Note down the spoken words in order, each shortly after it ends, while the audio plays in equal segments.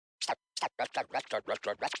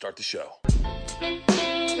Start the show.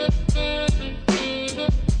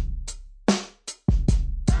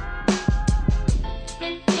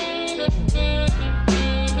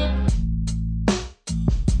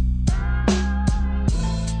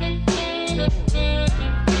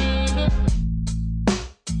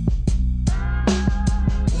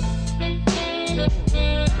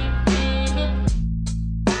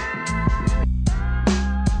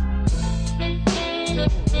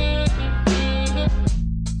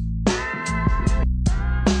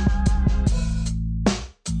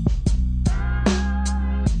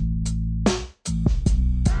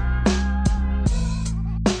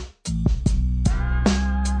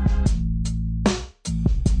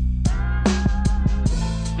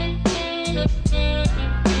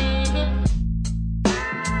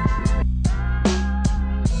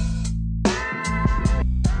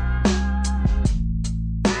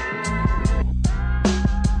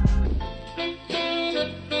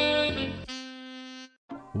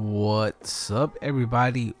 What's up,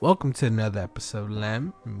 everybody? Welcome to another episode of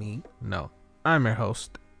Lamb. I'm your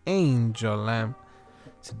host, Angel Lamb.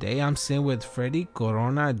 Today I'm sitting with Freddy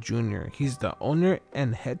Corona Jr. He's the owner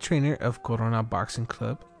and head trainer of Corona Boxing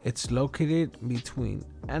Club. It's located between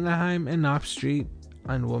Anaheim and Knob Street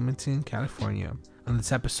in Wilmington, California. On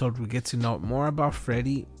this episode, we get to know more about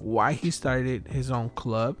Freddy, why he started his own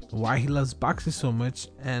club, why he loves boxing so much,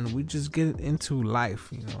 and we just get into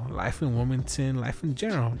life, life in Wilmington, life in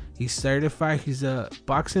general. He's certified, he's a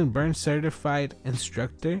boxing burn certified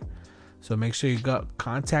instructor. So make sure you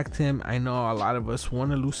contact him. I know a lot of us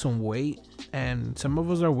want to lose some weight, and some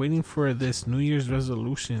of us are waiting for this New Year's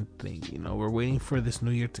resolution thing. We're waiting for this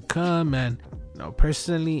new year to come, and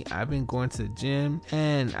personally, I've been going to the gym,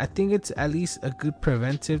 and I think it's at least a good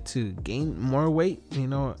preventive to gain more weight.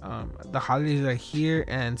 The holidays are here,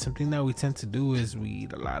 and something that we tend to do is we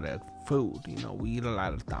eat a lot of food. We eat a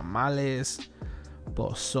lot of tamales,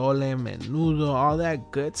 pozole, menudo, all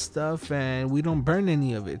that good stuff, and we don't burn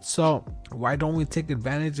any of it. So why don't we take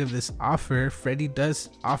advantage of this offer? Freddy does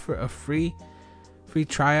offer a free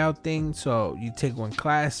tryout thing. So you take one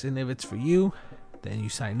class, and if it's for you, then you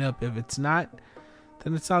sign up. If it's not,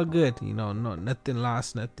 then it's all good. No, nothing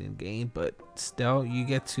lost, nothing gained, but still you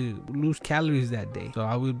get to lose calories that day. So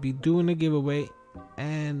I will be doing a giveaway,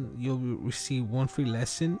 and you'll receive one free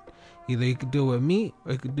lesson. Either you could do it with me,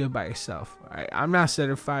 or you could do it by yourself. All right, I'm not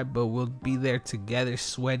certified, but we'll be there together,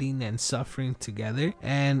 sweating and suffering together.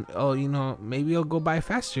 And maybe you'll go by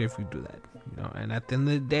faster if you do that. And at the end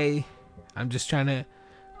of the day, I'm just trying to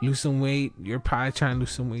lose some weight. You're probably trying to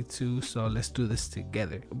lose some weight too, so let's do this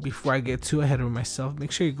together. Before I get too ahead of myself,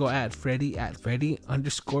 make sure you go at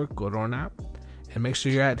Freddy_Corona, and make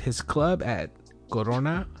sure you're at his club at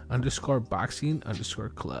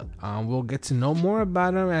Corona_Boxing_Club. We'll get to know more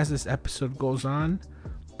about him as this episode goes on,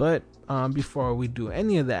 but before we do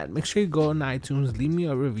any of that, make sure you go on iTunes, leave me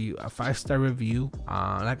a review, a 5-star review.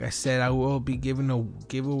 Like I said, I will be giving a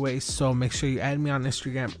giveaway, so make sure you add me on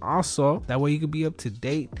Instagram also. That way you could be up to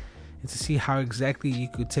date and to see how exactly you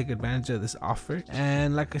could take advantage of this offer.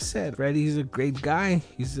 And like I said, Freddy's a great guy.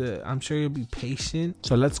 I'm sure he'll be patient.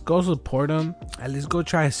 So let's go support him. At least go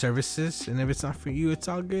try his services. And if it's not for you, it's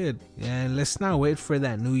all good. And let's not wait for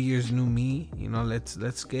that New Year's new me.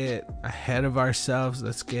 Let's get ahead of ourselves.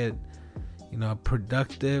 Let's get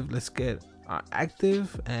productive. Let's get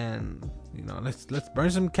active, and let's burn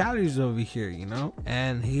some calories over here.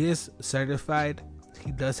 And he is certified.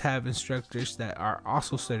 He does have instructors that are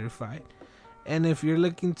also certified. And if you're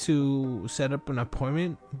looking to set up an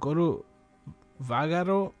appointment, go to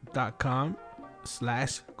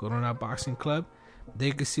vagaro.com/Corona Boxing Club. There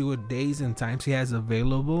you can see what days and times he has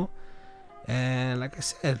available. And like I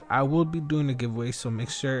said, I will be doing a giveaway, so make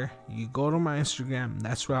sure you go to my Instagram.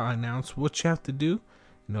 That's where I'll announce what you have to do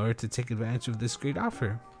in order to take advantage of this great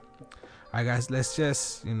offer. Alright guys, let's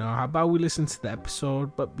just, how about we listen to the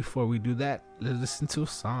episode? But before we do that, let's listen to a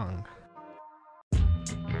song.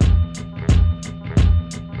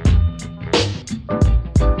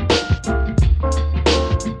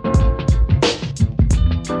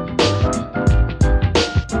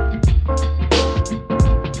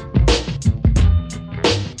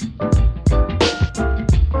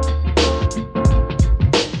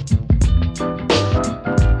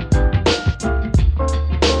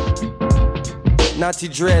 Nazi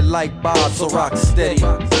dread like Bob, so rock steady.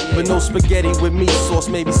 But no spaghetti with meat sauce,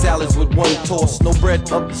 maybe salads with one toss. No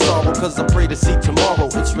bread of sorrow, cause I pray to see tomorrow.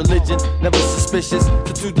 It's religion, never suspicious,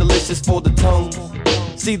 too delicious for the tongue.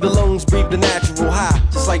 See the lungs breathe the natural high,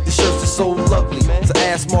 just like the shirts are so lovely. So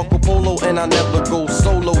ask Marco Polo and I never go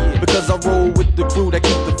solo, because I roll with the crew that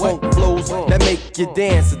keep the funk flows that make you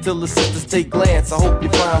dance until the sisters take glance. I hope you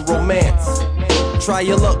find romance. Try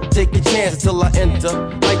your luck, take a chance until I enter.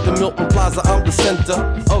 Like the Milton Plaza, I'm the center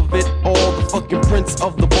of it all. The fucking prince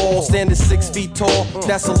of the ball, standing 6 feet tall.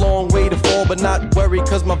 That's a long way to fall, but not worry,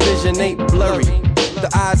 cause my vision ain't blurry. The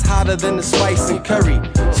eyes hotter than the spice and curry.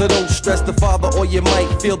 So don't stress the father or you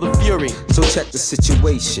might feel the fury. So check the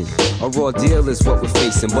situation. A raw deal is what we're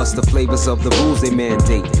facing. Bust the flavors of the rules they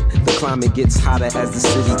mandating. The climate gets hotter as the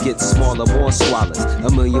city gets smaller. More swallows,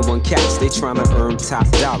 1,000,001 cats, they tryna earn top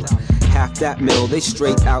dollar. Half that mill, they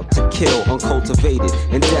straight out to kill. Uncultivated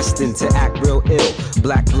and destined to act real ill.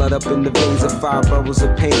 Black blood up in the veins of 5 boroughs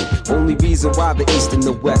of pain. Only reason why the east and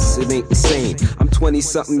the west, it ain't the same. I'm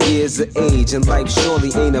 20-something years of age, and life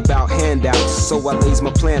surely ain't about handouts. So I lays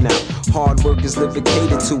my plan out. Hard work is living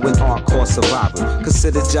catered to an art called survival.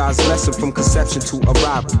 Consider Jah's lesson from conception to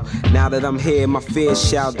arrival. Now that I'm here, my fears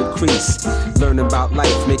shall decrease. Learning about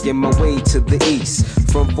life, making my way to the east.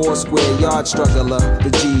 From 4 square yard struggler, the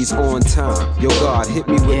G's on time. Yo God, hit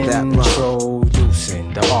me with that rhyme.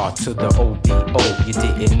 Introducing the R to the OBO. You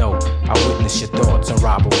didn't know. I witnessed your thoughts on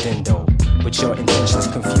Robo Dindo. But your intentions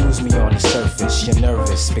confuse me on the surface. You're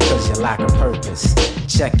nervous because you lack a purpose.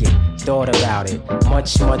 Check it, thought about it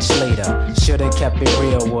much later. Should've kept it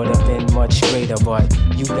real, would've been much greater. But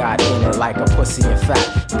you got in it like a pussy. In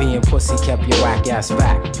fact, being pussy kept your whack ass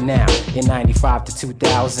back. Now, in 95 to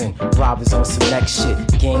 2000, robbers on some next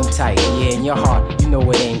shit. Game tight, yeah, in your heart, you know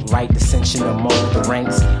it ain't right. Dissension among the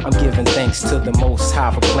ranks. I'm giving thanks to the Most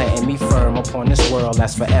High for planting me firm upon this world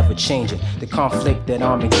that's forever changing. The conflict that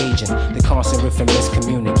I'm engaging, the constant riff and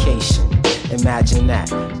miscommunication. Imagine that.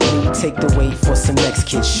 When you take the weight for some next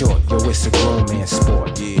kid short. Yo, it's a grown man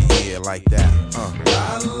sport. Yeah, like that.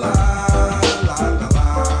 La, la, la, la,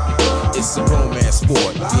 la. It's a grown man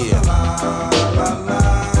sport. Yeah. La, la, la,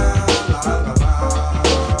 la,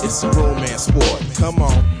 la. It's a grown man sport. Come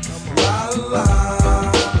on. La, la,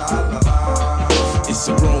 la, la, la. It's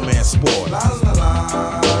a grown man sport. La, la, la,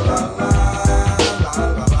 la, la.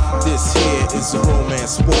 This here is a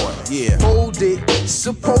romance sport. Yeah. Hold it.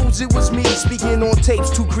 Suppose it was me speaking on tapes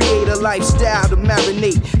to create a lifestyle to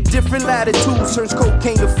marinate. Different latitudes turns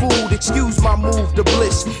cocaine to food. Excuse my move to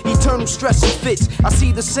bliss. Eternal stress and fits. I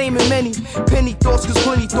see the same in many. Penny thoughts, cause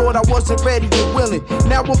plenty thought I wasn't ready and willing.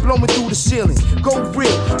 Now I'm blowing through the ceiling. Go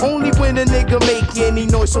real. Only when a nigga make any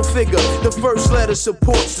noise, so figure. The first letter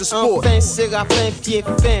supports the sport. Enfin, Séraphin, pied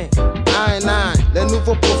fin. Aïe, le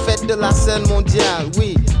nouveau prophète de la scène mondiale.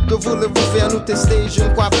 Oui, que voulez-vous faire nous tester? Je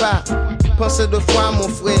ne crois pas. Pensez deux fois mon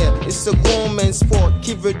frère, et ce grown man sport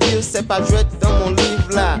qui veut dire c'est pas jouet dans mon livre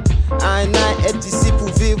là. Un est ici pour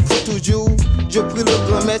vivre pour toujours. Je prie le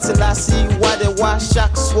grand maître là si wa de wa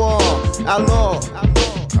chaque soir. Alors,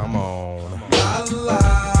 come on. La la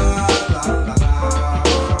la la la.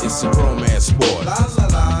 It's a grown man sport. La la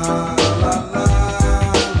la la la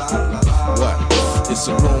la la. What? It's a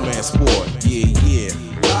grown man sport. Yeah, yeah.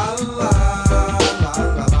 La la la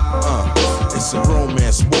la la. It's a grown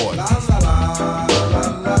man sport.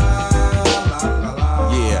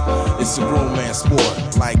 It's a grown man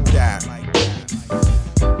sport, like that.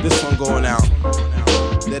 This one going out.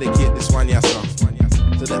 Dedicate this one, yes, sir.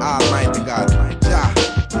 To the Almighty God, Jah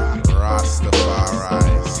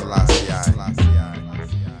Rastafari, Selassie,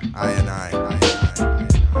 I and I.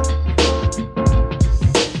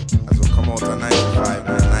 As we come out of 95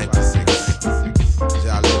 and 96,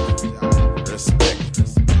 Jah live, respect.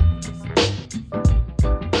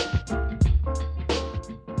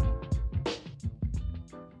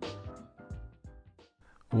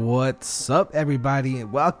 What's up, everybody,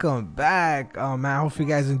 and welcome back. Man, I hope you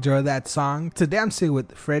guys enjoyed that song. Today I'm sitting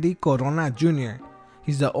with Freddy Corona Jr.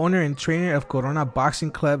 He's the owner and trainer of Corona Boxing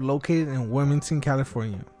Club located in Wilmington,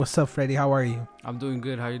 California. What's up, Freddy? How are you? I'm doing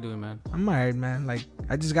good. How you doing, man? I'm alright, man. Like,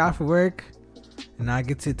 I just got off of work and now I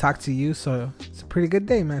get to talk to you, so it's a pretty good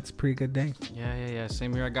day, man. It's a pretty good day. Yeah.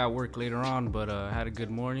 Same here. I got work later on, but I had a good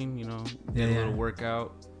morning, did a little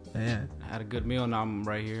workout. Yeah. I had a good meal. Now I'm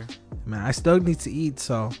right here. Man, I still need to eat,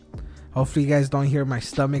 so hopefully you guys don't hear my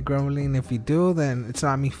stomach grumbling. If you do, then it's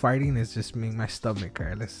not me fighting, it's just me, my stomach. All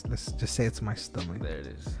right, let's just say it's my stomach. There it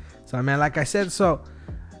is. So, man, like I said,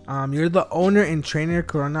 you're the owner and trainer of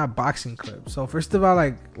Corona Boxing Club. So first of all,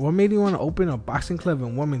 like, what made you want to open a boxing club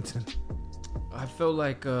in Wilmington? I felt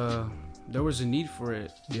like there was a need for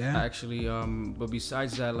it. Yeah. Actually, but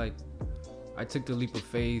besides that, like, I took the leap of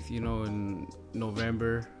faith, you know, in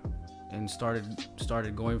November, and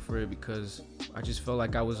started going for it because I just felt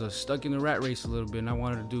like I was stuck in the rat race a little bit, and I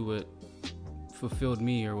wanted to do what fulfilled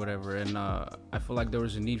me or whatever. And I feel like there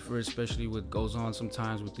was a need for it, especially what goes on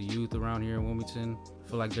sometimes with the youth around here in Wilmington. I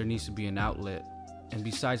feel like there needs to be an outlet. And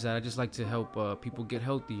besides that, I just like to help people get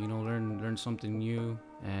healthy, you know, learn something new,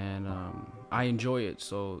 and I enjoy it.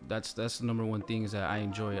 So that's the number one thing, is that I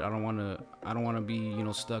enjoy it. I don't want to be, you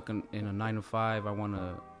know, stuck in a 9 to 5. I want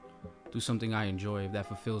to do something I enjoy that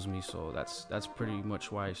fulfills me. So that's pretty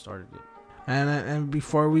much why I started it. And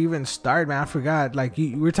before we even start, man, I forgot, like,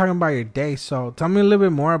 you were talking about your day. So tell me a little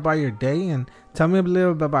bit more about your day, and tell me a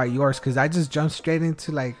little bit about yours, because I just jumped straight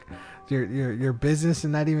into like your business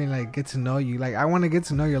and not even like get to know you. Like, I want to get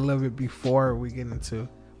to know you a little bit before we get into.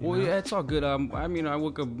 Well, yeah, it's all good. I mean, I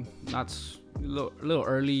woke up a little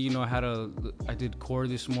early. You know, I did core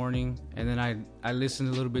this morning, and then I listened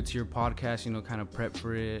a little bit to your podcast. You know, kind of prep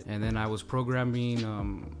for it, and then I was programming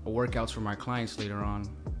workouts for my clients later on.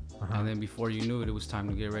 And then before you knew it, it was time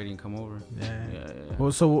to get ready and come over. Yeah.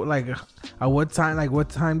 Well, so like, at what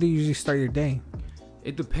time do you usually start your day?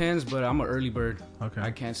 It depends, but I'm an early bird. Okay.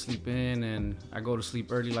 I can't sleep in, and I go to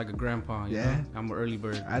sleep early like a grandpa. You know? I'm an early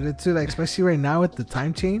bird. I did too, like, especially right now with the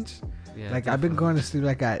time change. Yeah, like, definitely. I've been going to sleep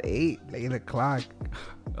like at 8 o'clock.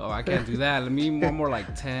 Oh, I can't do that. Let me more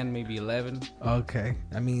like 10, maybe 11. Okay.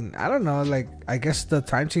 I mean, I don't know. Like, I guess the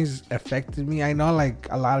time change affected me. I know, like,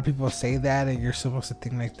 a lot of people say that, and you're supposed to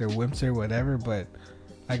think like they're wimps or whatever, but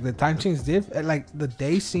like the time change did, like, the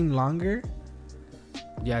days seemed longer.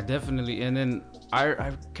 Yeah, definitely. And then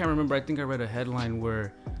I can't remember. I think I read a headline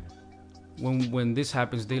where when this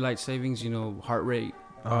happens, daylight savings, you know, heart rate,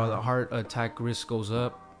 the heart attack risk goes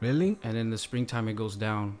up. Really? And in the springtime, it goes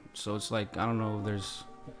down. So it's like, I don't know,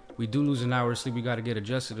 we do lose an hour of sleep. We got to get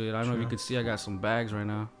adjusted to it. I don't know if you could see, I got some bags right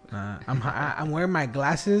now. I'm wearing my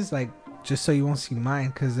glasses, like, just so you won't see mine,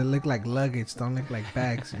 because they look like luggage, don't look like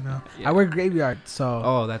bags, you know? Yeah. I work graveyard,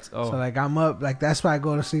 so... So, like, I'm up, like, that's why I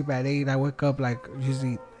go to sleep at 8. I wake up, like,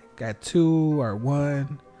 usually at 2 or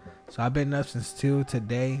 1. So I've been up since 2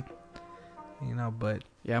 today, you know, but...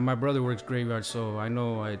 Yeah, my brother works graveyard, so I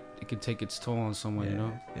know it could take its toll on someone, you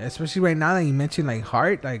know? Yeah, especially right now that you mentioned, like,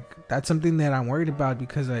 heart, like, that's something that I'm worried about,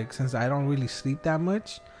 because, like, since I don't really sleep that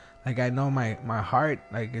much, like, I know my heart,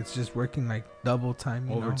 like, it's just working, like, double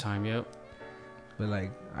time, Overtime, yep. But,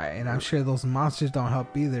 like, I'm sure those monsters don't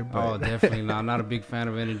help either. But oh, definitely not. I'm not a big fan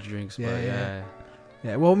of energy drinks, but yeah.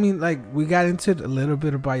 Yeah, well, I mean, like, we got into it a little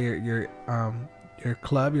bit about your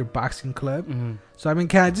club, your boxing club. Mm-hmm. So, I mean,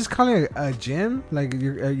 can I just call it a gym? Like,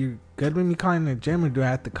 are you good with me calling it a gym, or do I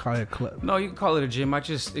have to call it a club? No, you can call it a gym.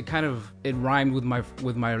 It rhymed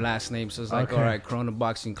with my last name, so it's like, all right, Corona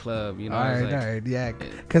Boxing Club, you know? All right, yeah.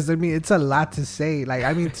 Because, I mean, it's a lot to say. Like,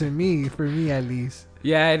 I mean, for me at least.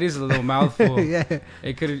 Yeah, it is a little mouthful. Yeah.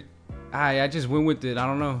 It could. I just went with it. I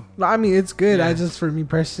don't know. No, I mean, it's good. Yeah. For me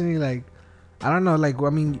personally, like, I don't know. Like,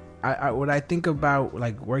 I mean, when I think about,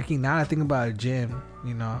 like, working out, I think about a gym,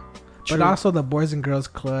 you know. True. But also the Boys and Girls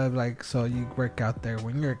Club, like, so you work out there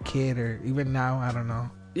when you're a kid, or even now, I don't know.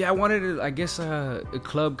 Yeah, I wanted I guess a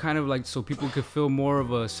club kind of like so people could feel more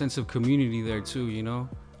of a sense of community there too, you know.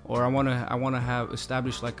 Or I want to have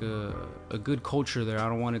established like a good culture there. I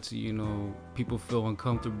don't want it to, you know, people feel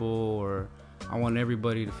uncomfortable, or I want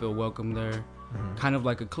everybody to feel welcome there. Mm-hmm. Kind of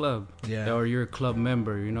like a club. Yeah. Or you're a club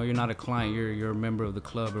member, you know, you're not a client, you're a member of the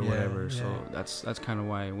club or whatever. Yeah. So that's kind of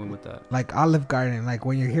why I went with that. Like Olive Garden, like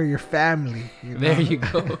when you're here, your family. You know? There you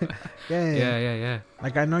go. Yeah.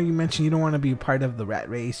 Like, I know you mentioned you don't want to be part of the rat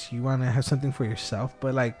race. You want to have something for yourself,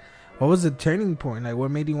 but like, what was the turning point? Like, what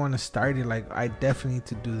made you want to start it? Like, I definitely need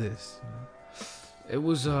to do this. It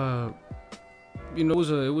was it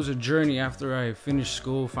was a journey after I finally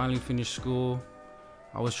finished school.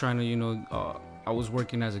 I was trying to, you know, I was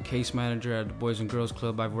working as a case manager at the Boys and Girls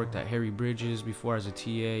Club. I've worked at Harry Bridges before as a TA.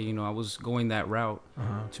 You know, I was going that route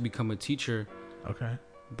to become a teacher. Okay.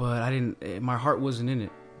 But my heart wasn't in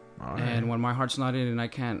it. All right. And when my heart's not in it,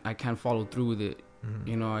 I can't follow through with it. Mm-hmm.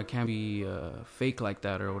 You know, I can't be fake like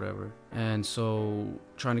that or whatever. And so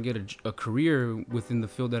trying to get a career within the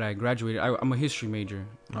field that I graduated, I'm a history major.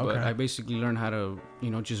 Okay. But I basically learned how to, you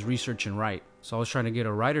know, just research and write. So I was trying to get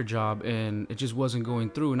a writer job, and it just wasn't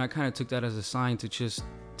going through. And I kind of took that as a sign to just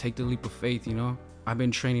take the leap of faith, you know. I've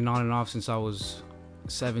been training on and off since I was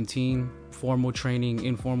 17, formal training,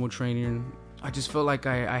 informal training. I just felt like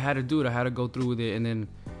I had to do it. I had to go through with it. And then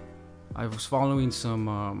I was following some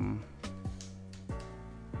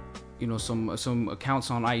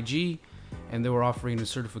accounts on IG, and they were offering a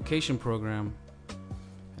certification program.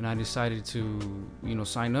 and I decided to,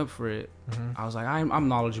 sign up for it. Mm-hmm. I was like, I'm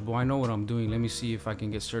knowledgeable. I know what I'm doing. Let me see if I can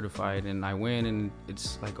get certified. And I went, and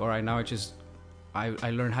it's like, all right, now I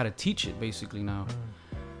learned how to teach it basically now.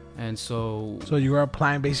 And so you were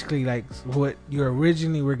applying basically like what you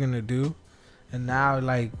originally were gonna do, and now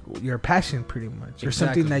like your passion pretty much, or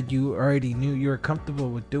something Exactly. that you already knew you were comfortable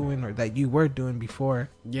with doing, or that you were doing before.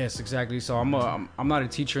 yes, exactly. So I'm not a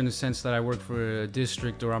teacher in the sense that I work for a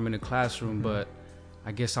district or I'm in a classroom, but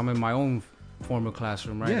I guess I'm in my own form of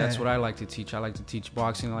classroom, right? Yeah. That's what I like to teach. I like to teach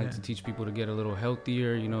boxing. I like to teach people to get a little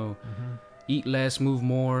healthier, eat less, move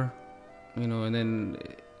more, and then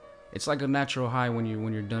it's like a natural high when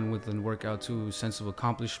you're done with the workout too. Sense of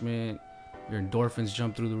accomplishment, your endorphins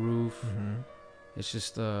jump through the roof. It's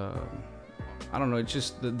just I don't know. It's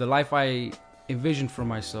just the life I envisioned for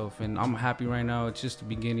myself, and I'm happy right now. It's just the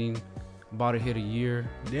beginning. About to hit a year.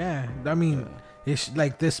 Yeah, I mean, it's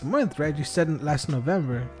like this month, right? You said last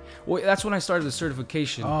November. Well, that's when I started the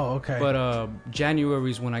certification. Oh, okay. But January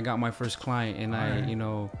is when I got my first client, and Alright.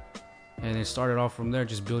 and it started off from there,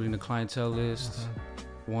 just building the clientele list,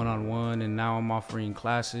 one-on-one, and now I'm offering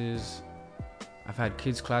classes. I've had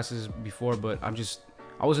kids classes before, but I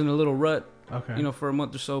was in a little rut, Okay. for a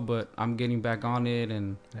month or so, but I'm getting back on it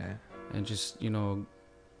and just, going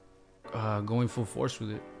full force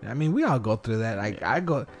with it. I mean, we all go through that. Like, I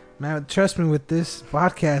go, man, trust me, with this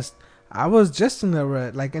podcast, I was just in the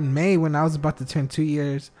rut. Like, in May, when I was about to turn 2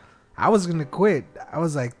 years, I was going to quit. I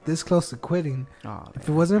was, like, this close to quitting. Oh, If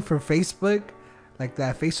it wasn't for Facebook, like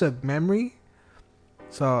that Facebook memory.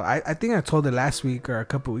 So, I think I told it last week or a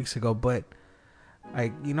couple weeks ago, but,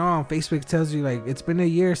 like, on Facebook tells you, like, it's been a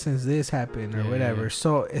year since this happened or Yeah, whatever. yeah.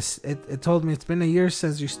 So, it told me it's been a year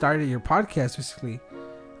since you started your podcast, basically.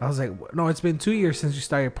 I was like, no, it's been 2 years since you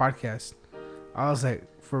started your podcast. I was like,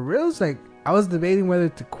 for real? It's like, I was debating whether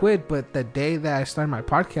to quit, but the day that I started my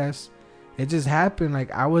podcast, it just happened.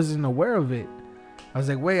 Like, I wasn't aware of it. I was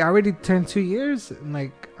like, wait, I already turned 2 years? And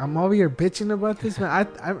like, I'm over here bitching about this, man.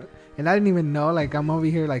 And I didn't even know, like, I'm over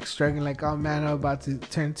here, like, struggling, like, oh, man, I'm about to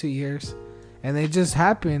turn 2 years. And it just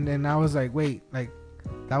happened, and I was like, wait, like,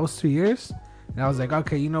 that was 2 years? And I was like,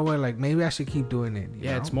 okay, you know what? Like, maybe I should keep doing it.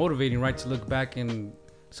 You know? it's motivating, right, to look back, and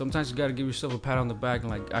sometimes you got to give yourself a pat on the back and,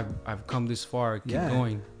 like, I've come this far, keep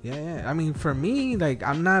going. Yeah. I mean, for me, like,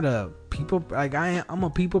 I'm not a people, like, I'm a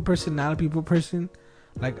people person, not a people person.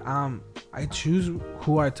 Like, I choose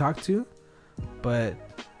who I talk to, but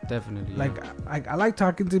Definitely. like, I like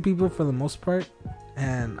talking to people for the most part,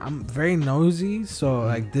 and I'm very nosy, so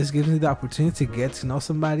like, this gives me the opportunity to get to know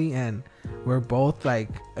somebody, and we're both like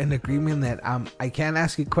in agreement that I can't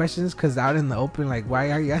ask you questions, because out in the open, like,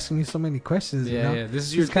 why are you asking me so many questions? Yeah, this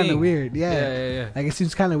is your it's kind of thing. weird. Yeah. Like, it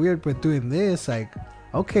seems kind of weird, but doing this, like,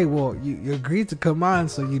 okay, well, you agreed to come on,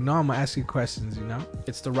 so I'm gonna ask you questions,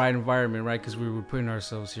 It's the right environment, right? Because we were putting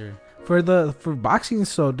ourselves here. for boxing.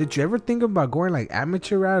 So did you ever think about going like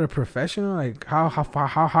amateur route or professional? Like, how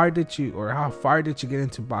hard did you, or how far did you get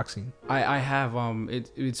into boxing? I have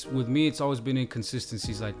it's with me, it's always been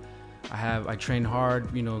inconsistencies. Like, I train hard,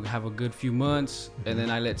 have a good few months, and then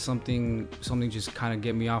I let something just kind of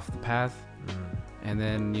get me off the path, and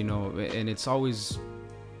then and it's always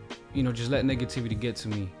just let negativity get to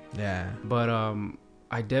me. Yeah. But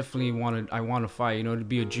I definitely want to fight, to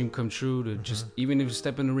be a dream come true, to just even if you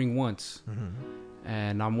step in the ring once.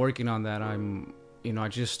 And I'm working on that. I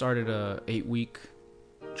just started a 8-week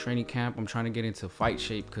training camp. I'm trying to get into fight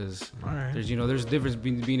shape, because All right. there's a difference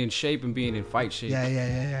between being in shape and being in fight shape.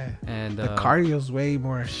 Yeah. And The cardio's way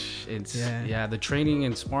more. it's Yeah. the training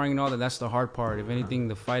and sparring and all that's the hard part. If anything,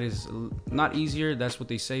 the fight is not easier, that's what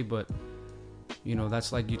they say, but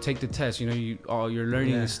that's like you take the test, you're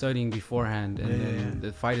learning and studying beforehand, and then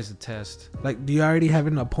the fight is the test. Like, do you already have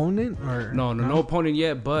an opponent, or No opponent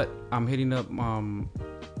yet, but I'm hitting up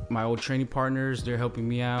my old training partners. They're helping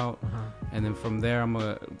me out, and then from there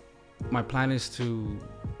my plan is to,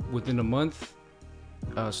 within a month,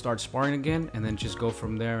 start sparring again, and then just go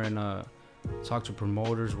from there and talk to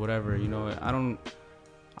promoters, whatever.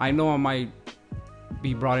 I know I might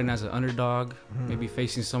be brought in as an underdog, maybe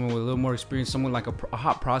facing someone with a little more experience, someone like a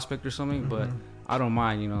hot prospect or something, but I don't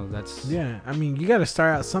mind, that's I mean, you got to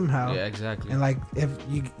start out somehow. yeah, exactly. And like, if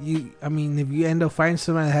if you end up fighting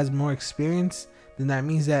someone that has more experience, then that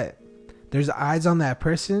means that there's eyes on that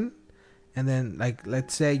person, and then, like,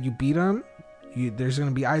 let's say you beat them, there's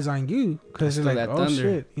gonna be eyes on you, because they're Steal like, that oh thunder.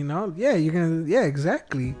 shit, you're gonna,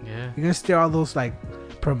 exactly, Yeah. you're gonna steal all those like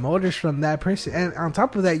promoters from that person, and on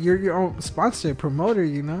top of that, you're your own sponsor promoter,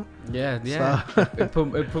 Yeah. So- it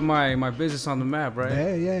put my business on the map,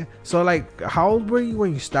 right? Yeah. So like, how old were you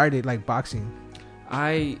when you started like boxing?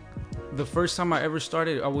 I The first time I ever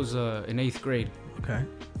started, I was in 8th grade. Okay.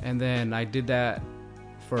 And then I did that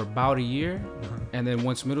for about a year. And then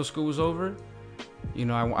once middle school was over, you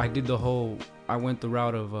know, I did I went the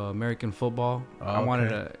route of American football. I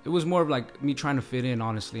wanted it was more of like me trying to fit in,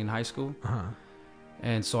 honestly, in high school.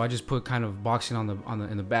 And so I just put kind of boxing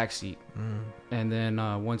in the back seat. And then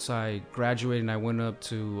once I graduated, I went up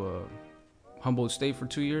to Humboldt State for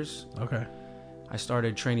 2 years. Okay. I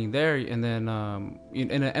started training there, and then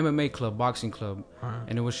in an MMA club, boxing club,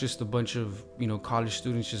 and it was just a bunch of, you know, college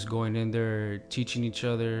students just going in there, teaching each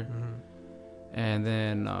other. And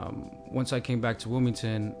then once I came back to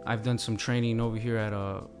Wilmington, I've done some training over here at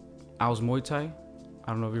Al's Muay Thai.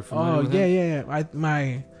 I don't know if you're familiar with him.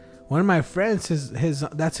 Yeah. One of my friends,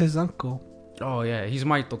 that's his uncle. Oh yeah, he's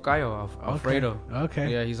my tocayo, Alfredo.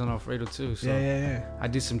 Okay. Yeah, he's on Alfredo too. So Yeah. I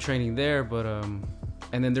did some training there, but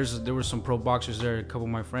and then there were some pro boxers there, a couple of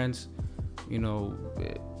my friends, you know,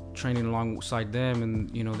 training alongside them,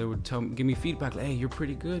 and you know, they would give me feedback like, hey, you're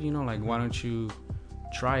pretty good, you know, like why don't you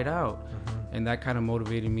try it out? And that kind of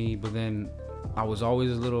motivated me. But then I was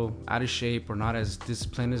always a little out of shape or not as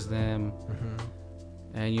disciplined as them.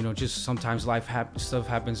 And you know, just sometimes stuff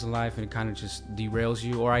happens in life and it kind of just derails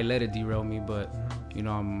you, or I let it derail me. But you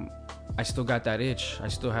know, I still got that itch. I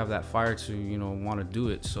still have that fire to, you know, want to do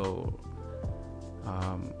it. So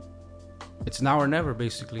it's now or never,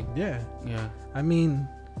 basically. Yeah. Yeah. I mean,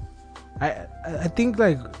 I think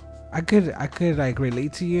like I could like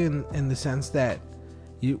relate to you in the sense that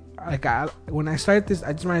you like when I started this,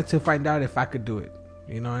 I just wanted to find out if I could do it,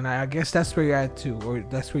 you know, and I guess that's where you're at too, or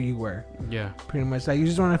that's where you were. Yeah. Pretty much, like you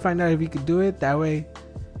just want to find out if you could do it. That way,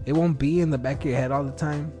 it won't be in the back of your head all the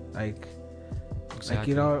time. Like, exactly. Like,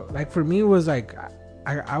 you know, like for me it was like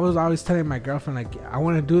I was always telling my girlfriend like, I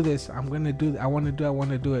want to do this, I want to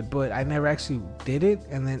do it, but I never actually did it.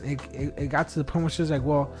 And then it got to the point where she was like,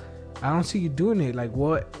 well, I don't see you doing it. Like,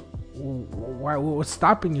 what's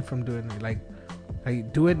stopping you from doing it? Like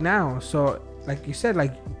do it now. So like you said,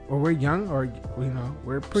 like, or we're young, or you know,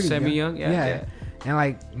 we're pretty semi-young. Yeah. And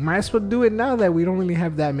like, might as well do it now that we don't really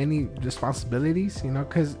have that many responsibilities, you know,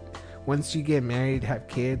 because once you get married, have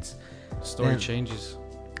kids, story changes.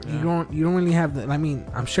 You don't really have the. I mean,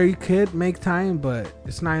 I'm sure you could make time, but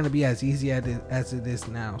it's not gonna be as easy as it is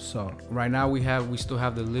now. So right now we still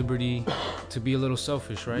have the liberty to be a little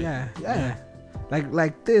selfish, right? Yeah.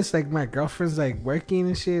 Like this, like my girlfriend's like working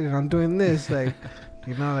and shit, and I'm doing this, like,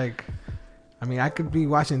 you know, like, I mean, I could be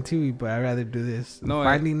watching TV, but I'd rather do this.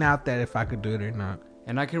 Finding out that if I could do it or not.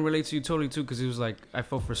 And I can relate to you totally too, because it was like I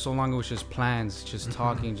felt for so long it was just plans, just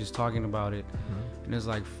talking about it, and it's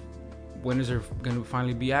like, when is there gonna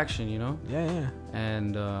finally be action, you know? Yeah.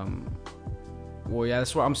 And well, yeah,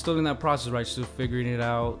 that's why I'm still in that process, right? Still figuring it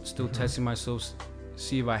out, still testing myself,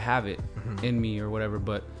 see if I have it in me or whatever.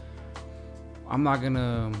 But I'm not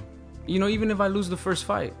gonna, you know, even if I lose the first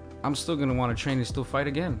fight, I'm still gonna want to train and still fight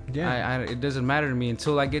again. Yeah. It doesn't matter to me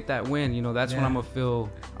until I get that win. You know, that's when I'm gonna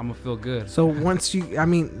feel good. So once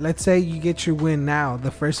let's say you get your win now,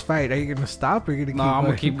 the first fight, are you gonna stop or are you gonna keep going? I'm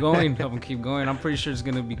gonna keep going. I'm gonna keep going. I'm pretty sure it's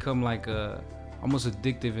gonna become like almost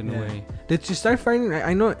addictive in a way. Did you start fighting?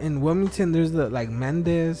 I know in Wilmington there's the like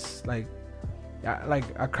Mendes, like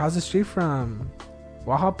across the street from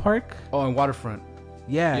Waha Park. Oh, in Waterfront.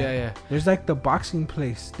 Yeah. There's like the boxing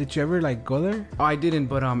place. Did you ever like go there? Oh, I didn't,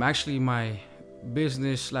 but actually my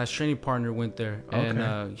business / training partner went there,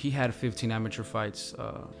 and he had 15 amateur fights.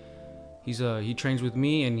 He trains with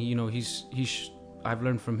me, and you know I've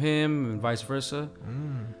learned from him and vice versa.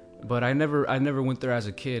 But I never went there as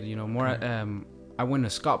a kid. You know, more I went to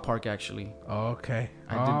Scott Park actually. Oh, okay.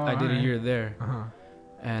 I did a year there.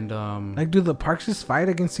 And like, do the parks just fight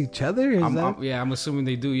against each other? I'm assuming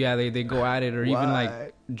they do. Yeah, they go at it, or even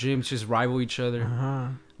like gyms just rival each other.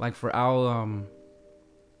 Like for Al,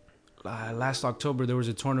 last October there was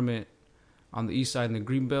a tournament on the east side in the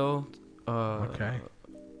Greenbelt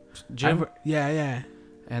gym. Yeah.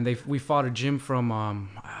 And we fought a gym from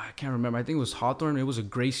I can't remember. I think it was Hawthorne. It was a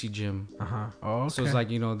Gracie gym. Oh, okay. So it's like,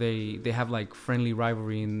 you know, they have like friendly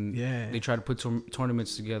rivalry, and they try to put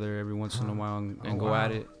tournaments together every once in a while and go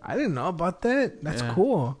at it. I didn't know about that. That's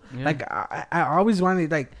cool. Yeah. Like I always wanted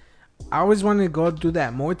to go do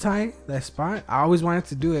that Muay Thai, that spot. I always wanted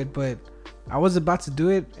to do it, but I was about to do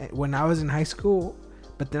it when I was in high school.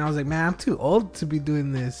 But then I was like, man, I'm too old to be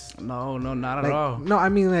doing this. No, not at all. No, I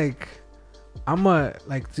mean, like,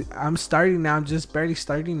 I'm starting now. I'm just barely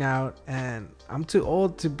starting out, and I'm too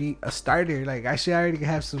old to be a starter. Like, I should already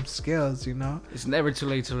have some skills, you know. It's never too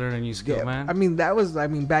late to learn a new skill, man. I mean,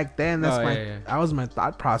 back then, that was my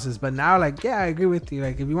thought process. But now, like, yeah, I agree with you.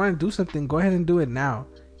 Like, if you want to do something, go ahead and do it now,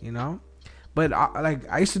 you know. But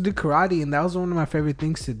I used to do karate, and that was one of my favorite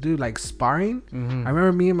things to do, like sparring. Mm-hmm. I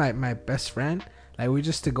remember me and my best friend, like we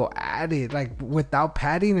just to go at it, like without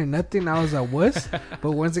padding or nothing. I was a wuss.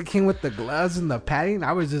 But once it came with the gloves and the padding,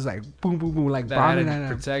 I was just like boom, boom, boom, like That bombing added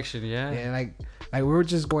at him. protection, yeah. Yeah, like we were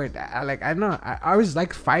just going. Like I know, I always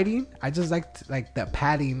like fighting. I just liked like the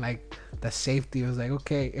padding, like the safety. It was like,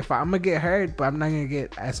 okay, if I'm gonna get hurt, but I'm not gonna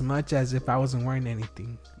get as much as if I wasn't wearing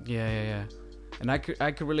anything. Yeah. And I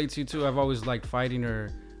could relate to you too. I've always liked fighting, or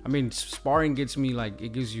I mean, sparring gets me like,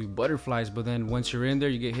 it gives you butterflies. But then once you're in there,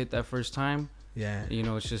 you get hit that first time. Yeah, You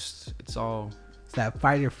know, it's all it's that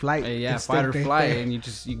fight or flight. yeah, instinct fight or right flight, there.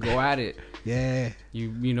 and you go at it. Yeah.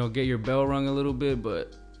 You know, get your bell rung a little bit,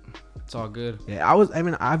 but it's all good. Yeah,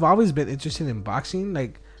 I've always been interested in boxing.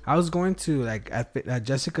 Like, I was going to like at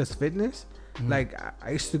Jessica's Fitness. Like, I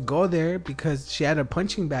used to go there because she had a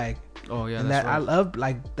punching bag, Oh yeah, and that's that I right. loved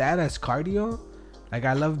like that as cardio. Like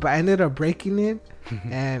but I ended up breaking it,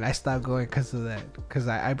 and I stopped going because of that. Because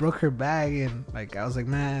I broke her bag, and like I was like,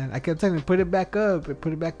 man, I kept telling her put it back up,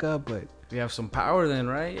 but You have some power then,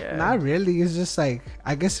 right? Yeah. not really. It's just like,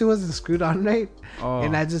 I guess it wasn't screwed on right. Oh.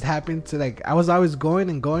 And I just happened to like, I was always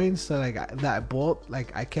going, so like that bolt,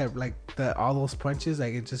 like I kept like all those punches,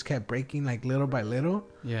 like it just kept breaking like little by little.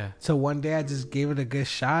 Yeah. So one day I just gave it a good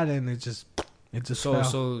shot, and it just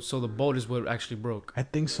fell. So the bolt is what actually broke. I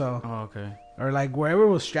think so. Oh, okay. Or like wherever it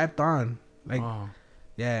was strapped on, like Oh,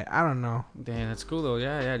 yeah, I don't know. damn, that's cool though.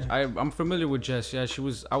 Yeah. I'm familiar with Jess. Yeah,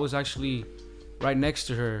 I was actually right next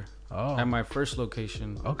to her Oh, at my first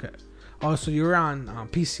location. okay. Oh, so you were on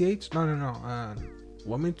PCH? No.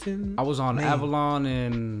 Wilmington. I was on Maine. Avalon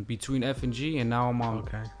and between F and G, and now I'm on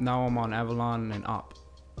Okay. Avalon and Op.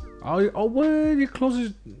 Oh, what? You're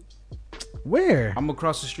closer. Where? I'm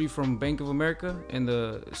across the street from Bank of America in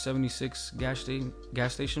the 76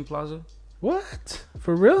 gas station plaza. What?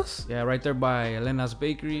 For reals? Yeah, right there by Elena's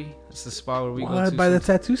Bakery. That's the spot where we go What? to. By the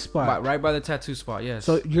tattoo spot. Right by the tattoo spot. Yes.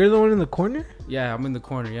 So you're the one in the corner? yeah, I'm in the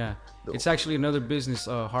corner. Yeah, it's actually another business,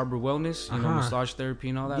 Harbor Wellness. You know, Uh-huh. massage therapy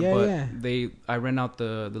and all that. Yeah, but yeah. I rent out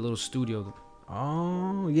the little studio.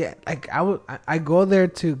 Oh yeah. Like I go there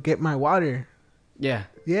to get my water. Yeah.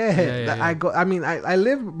 Yeah. Yeah. I go. I mean, I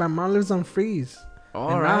live. My mom lives on Freeze. All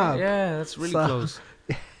And right. Rob. Yeah, that's really So- close.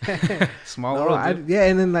 Small No, world. dude.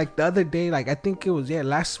 and then like the other day, like I think it was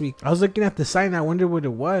last week. I was looking at the sign. I wondered what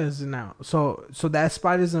it was, and now so that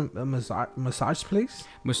spot is a massage place,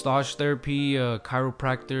 Massage therapy,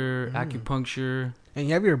 chiropractor, Mm. acupuncture. and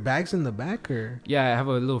you have your bags in the back, or Yeah, I have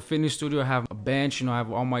a little fitness studio. I have a bench. You know, I have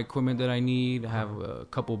all my equipment that I need. I have a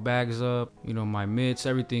couple bags up. You know, my mitts,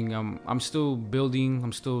 everything. I'm still building.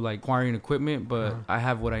 I'm still like acquiring equipment, but I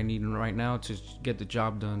have what I need right now to get the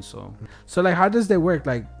job done. So so like how does that work?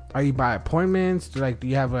 Like, are you by appointments? Do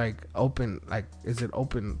you have like open? Like, is it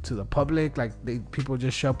open to the public? Like, people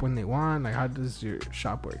just show up when they want? Like, how does your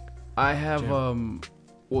shop work? I have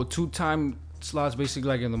 2 time slots, basically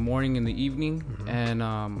like in the morning and the evening, and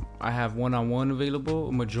I have one-on-one available.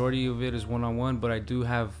 A majority of it is one-on-one, but I do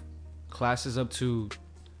have classes up to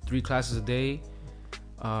 3 classes a day,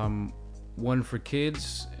 one for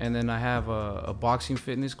kids, and then I have a boxing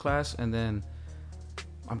fitness class, and then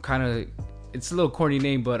I'm kind of, it's a little corny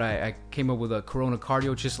name, but I came up with a Corona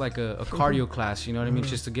Cardio, just like a cardio class, you know what I mean,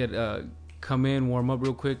 just to get come in, warm up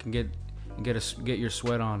real quick, and get your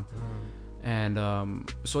sweat on. And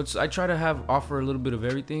so I try to offer a little bit of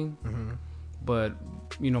everything, but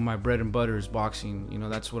you know, my bread and butter is boxing. You know,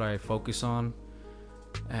 that's what I focus on.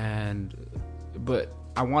 But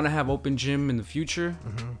I want to have open gym in the future.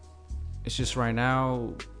 It's just right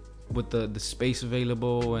now with the space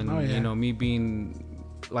available, and you know, me being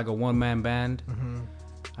like a one-man band,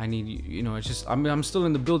 I need, you know, it's just, I'm still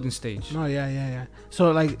in the building stage. No, yeah.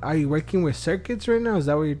 So like, are you working with circuits right now? Is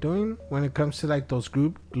that what you're doing when it comes to like those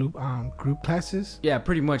group classes? Yeah,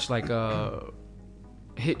 pretty much like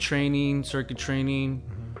hit training, circuit training.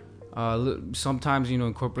 Sometimes, you know,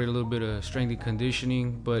 incorporate a little bit of strength and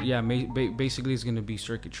conditioning, but yeah, basically it's gonna be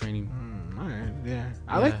circuit training. All right, yeah.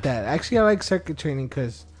 I like that. Actually, I like circuit training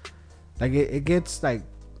because like it gets like,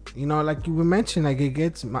 you know, like you mentioned, like it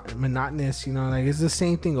gets monotonous. You know, like it's the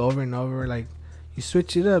same thing over and over. Like you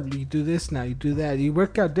switch it up. You do this now. You do that. You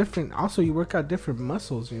work out different. Also, you work out different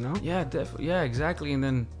muscles. You know. Yeah, definitely. Yeah, exactly. And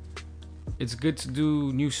then it's good to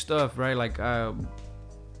do new stuff, right? Like,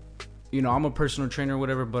 you know, I'm a personal trainer or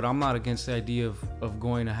whatever, but I'm not against the idea of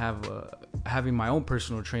going to having my own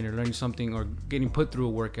personal trainer, learning something or getting put through a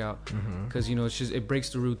workout, because you know, it's just, it breaks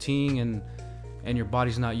the routine and your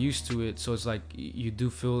body's not used to it. So it's like you do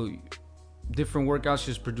feel different workouts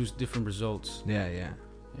just produce different results. Yeah.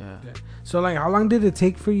 Yeah. So like, how long did it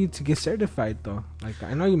take for you to get certified though? Like,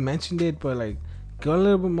 I know you mentioned it, but like, go a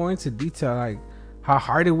little bit more into detail, like how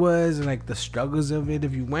hard it was and like the struggles of it.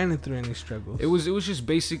 If you went through any struggles, It was just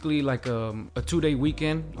basically like a 2-day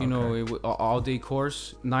weekend. You know, it was all day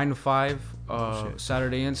course, 9 to 5,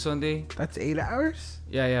 Saturday and Sunday. that's 8 hours.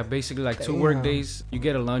 Yeah, basically like 2 Damn. work days. You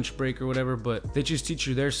get a lunch break or whatever, but they just teach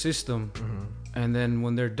you their system, and then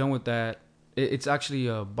when they're done with that, it's actually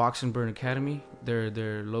a Box and Burn Academy.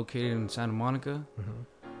 They're located in Santa Monica.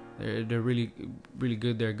 They're really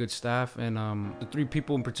good. They're good staff, and the 3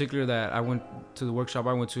 people in particular that I went to the workshop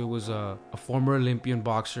I went to was a former Olympian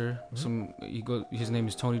boxer. His name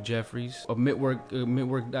is Tony Jeffries. A mitt-work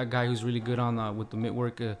that guy who's really good on with the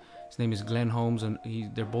mitt-work. His name is Glenn Holmes, and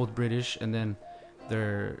they're both British. And then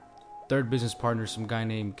their third business partner, some guy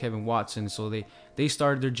named Kevin Watson. So they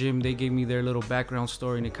started their gym. They gave me their little background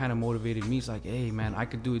story, and it kind of motivated me. It's like, hey man, I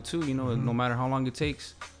could do it too. You know, no matter how long it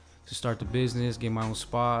takes to start the business, get my own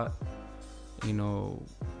spot, you know,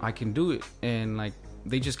 I can do it. And like,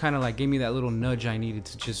 they just kind of like gave me that little nudge I needed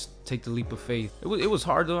to just take the leap of faith. It was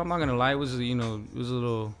hard though, I'm not gonna lie. It was, you know, it was a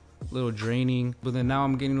little draining, but then now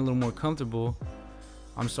I'm getting a little more comfortable.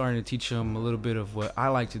 I'm starting to teach them a little bit of what I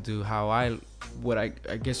like to do, what I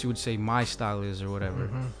guess you would say my style is or whatever.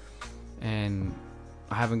 And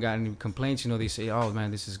I haven't gotten any complaints. You know, they say, oh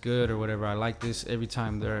man, this is good or whatever. I like this every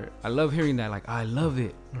time. I love hearing that, like, I love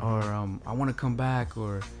it, or I want to come back,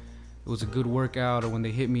 or it was a good workout, or when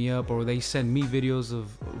they hit me up, or they send me videos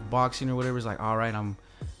of boxing or whatever. It's like, all right, I'm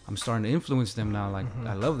starting to influence them now. Like,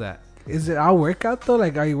 I love that. Is it all workout though?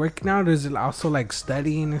 Like, are you working out, or is it also like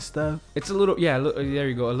studying and stuff? It's a little, yeah, there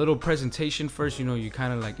you go. A little presentation first. You know, you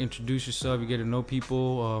kind of like introduce yourself. You get to know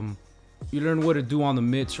people. You learn what to do on the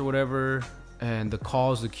mitts or whatever, and the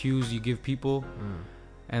calls, the cues you give people.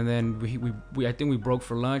 And then we I think we broke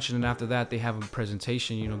for lunch, and then after that they have a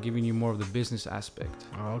presentation, you know, giving you more of the business aspect.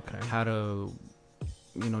 Oh, okay. How to,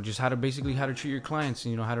 you know, just how to treat your clients,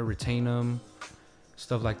 and, you know, how to retain them,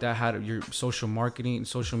 stuff like that. Your social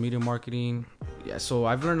media marketing. Yeah, so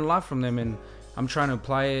I've learned a lot from them, and I'm trying to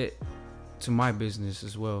apply it to my business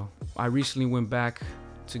as well. I recently went back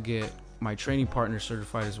to get my training partner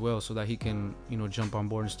certified as well, so that he can, you know, jump on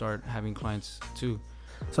board and start having clients too.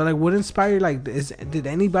 So like, what inspired you? Like, did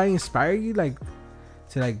anybody inspire you like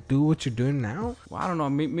to like do what you're doing now? Well, I don't know.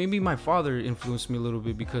 Maybe my father influenced me a little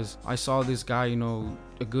bit, because I saw this guy, you know,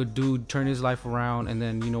 a good dude, turn his life around, and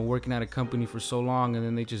then, you know, working at a company for so long, and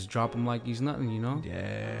then they just drop him like he's nothing, you know? Yeah.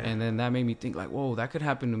 And then that made me think like, whoa, that could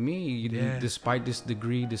happen to me, despite this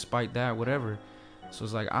degree, despite that, whatever. So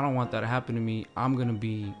it's like, I don't want that to happen to me. I'm gonna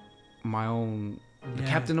be my own, the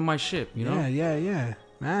captain of my ship, you know? Yeah.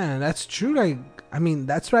 Man, that's true. Like, I mean,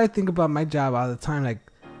 that's what I think about my job all the time.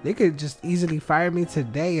 Like, they could just easily fire me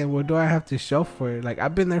today, and what do I have to show for it? Like,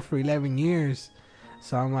 I've been there for 11 years.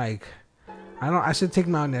 So I'm like, I should take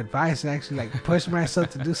my own advice and actually like push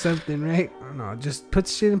myself to do something, right? I don't know, just put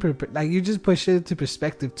shit in like, you just put shit into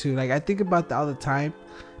perspective too. Like, I think about that all the time,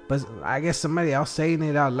 but I guess somebody else saying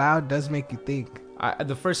it out loud does make you think.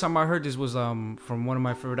 The first time I heard this was from one of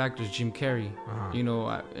my favorite actors, Jim Carrey. You know,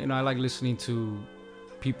 I like listening to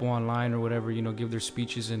people online or whatever, you know, give their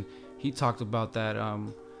speeches, and he talked about that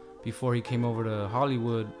before he came over to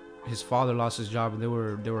Hollywood. His father lost his job, and they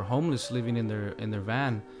were homeless, living in their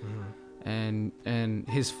van. And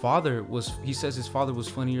his father he says his father was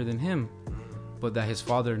funnier than him, but that his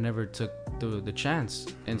father never took the chance,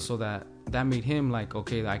 and so that made him like,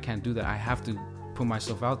 okay, I can't do that. I have to put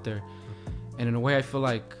myself out there. And in a way, I feel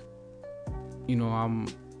like, you know,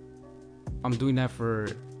 I'm doing that for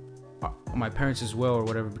my parents as well, or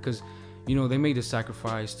whatever, because, you know, they made the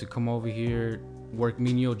sacrifice to come over here, work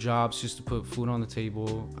menial jobs just to put food on the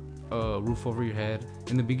table, roof over your head.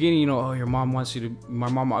 In the beginning, you know, oh, your mom wants you to. My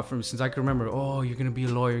mom, since I can remember, oh, you're gonna be a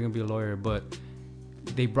lawyer, but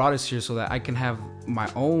they brought us here so that I can have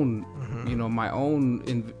my own, you know, my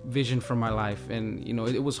own vision for my life. And, you know,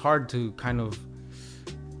 it was hard to kind of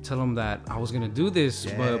tell them that I was gonna do this,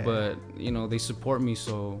 but you know, they support me,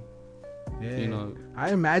 so you know,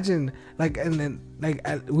 I imagine, like, and then like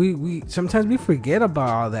we sometimes we forget about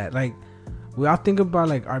all that. Like, we all think about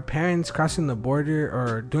like our parents crossing the border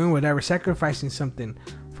or doing whatever, sacrificing something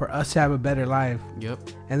for us to have a better life. Yep.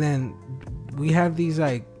 And then we have these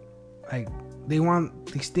like they want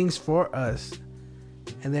these things for us,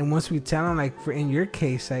 and then once we tell them, like, in your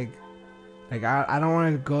case, like I don't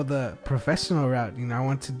want to go the professional route, you know, I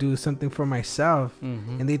want to do something for myself.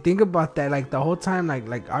 And they think about that like the whole time,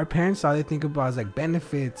 like our parents, all they think about is like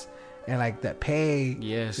benefits and like that pay.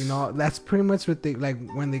 Yes. You know, that's pretty much what they like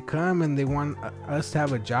when they come and they want us to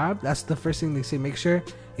have a job. That's the first thing they say: make sure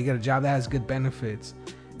you get a job that has good benefits.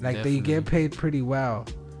 like that you get paid pretty well,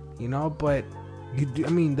 you know. But you do, I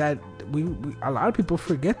mean, that we a lot of people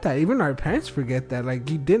forget that. Even our parents forget that. Like,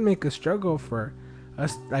 you did make a struggle for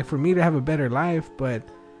us, like for me to have a better life, but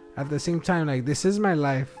at the same time, like, this is my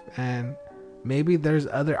life, and maybe there's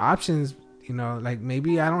other options, you know. Like,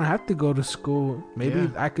 maybe I don't have to go to school. Maybe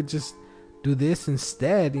I could just do this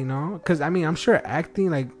instead, you know. Because I mean, I'm sure acting,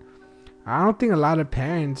 like, I don't think a lot of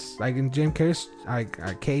parents, like in Jim Carrey's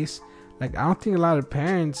case, like, I don't think a lot of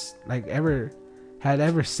parents like ever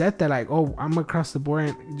said that, like, oh, I'm across the board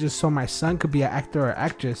and just so my son could be an actor or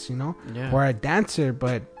actress, you know, or a dancer.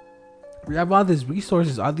 But we have all these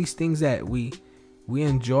resources, all these things that we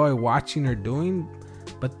enjoy watching or doing,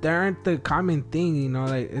 but they aren't the common thing, you know.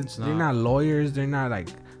 Like, they're not lawyers, they're not like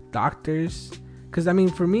doctors. Because I mean,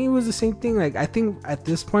 for me, it was the same thing. Like, I think at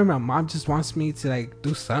this point, my mom just wants me to like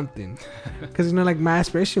do something. Because, you know, like, my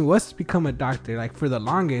aspiration was to become a doctor, like, for the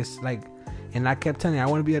longest, like. And I kept telling her I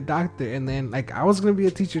want to be a doctor. And then, like, I was going to be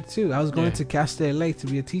a teacher, too. I was going to Cal State LA to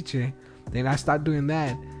be a teacher. Then I stopped doing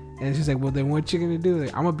that. And she's like, well, then what you going to do?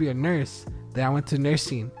 Like, I'm going to be a nurse. Then I went to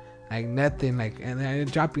nursing. Like, nothing. Like, and then I ended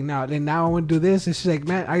up dropping out. And now I want to do this. And she's like,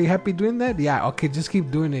 man, are you happy doing that? Yeah, okay, just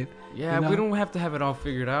keep doing it. Yeah, you know? We don't have to have it all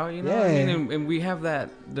figured out, you know. Yeah. I mean, and we have the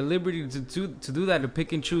liberty to do that, to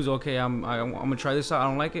pick and choose. Okay, I'm gonna try this out. I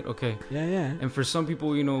don't like it. Okay. Yeah. And for some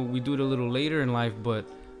people, you know, we do it a little later in life, but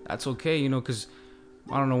that's okay, you know, because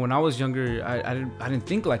I don't know, when I was younger, I didn't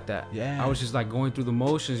think like that. Yeah. I was just like going through the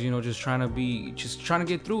motions, you know, just trying to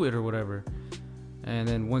get through it or whatever. And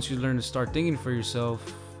then once you learn to start thinking for yourself,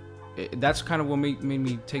 that's kind of what made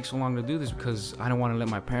me take so long to do this, because I don't want to let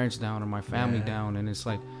my parents down or my family down. And it's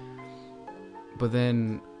like, but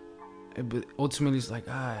ultimately it's like,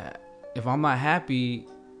 if I'm not happy,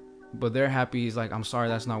 but they're happy, it's like, I'm sorry,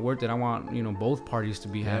 that's not worth it. I want, you know, both parties to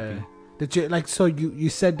be happy. Did you, like, so you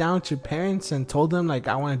sat down with your parents and told them, like,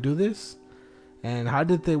 I want to do this? And how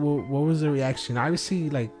did they, what was the reaction? Obviously,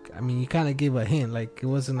 like, I mean, you kind of gave a hint, like, it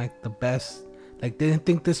wasn't like the best, like, they didn't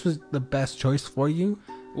think this was the best choice for you.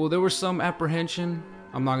 Well, there was some apprehension,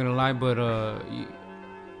 I'm not gonna lie, but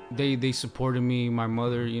they supported me. My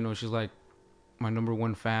mother, you know, she's like my number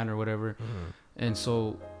one fan or whatever. And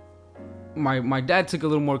so my dad took a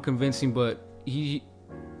little more convincing, but he's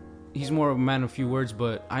more of a man of few words.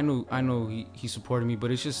 But I know he supported me. But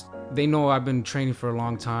it's just, they know I've been training for a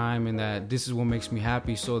long time and that this is what makes me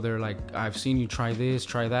happy. So they're like, I've seen you try this,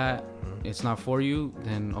 try that. It's not for you,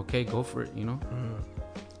 then okay, go for it, you know.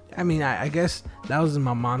 I mean, I guess that was in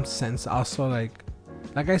my mom's sense also. Like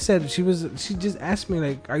I said, she just asked me,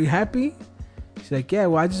 like, are you happy? She's like, yeah,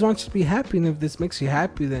 well, I just want you to be happy, and if this makes you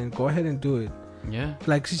happy, then go ahead and do it. Yeah.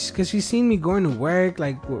 Like, because she's seen me going to work,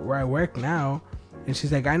 like where I work now, and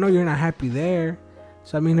she's like, I know you're not happy there,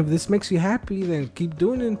 so I mean, if this makes you happy, then keep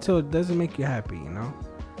doing it until it doesn't make you happy, you know.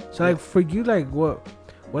 So like, for you, like, what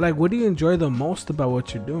do you enjoy the most about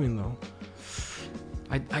what you're doing, though?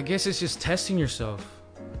 I guess it's just testing yourself,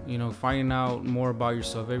 you know, finding out more about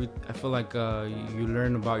yourself. I feel like you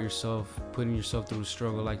learn about yourself, putting yourself through a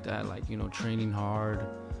struggle like that, like, you know, training hard,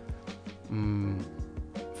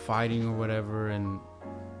 fighting or whatever,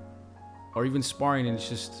 or even sparring. And it's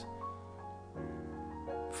just,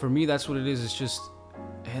 for me, that's what it is. It's just,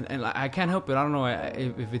 and I can't help it. I don't know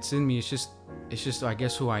if it's in me. It's just I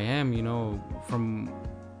guess who I am, you know. From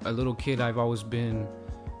a little kid, I've always been,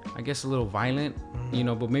 I guess, a little violent, you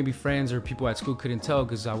know, but maybe friends or people at school couldn't tell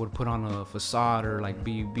because I would put on a facade or like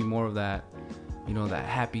be more of that, you know, that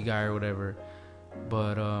happy guy or whatever.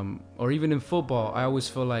 But or even in football, I always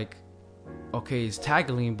feel like, okay, it's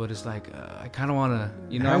tackling, but it's like I kind of want to,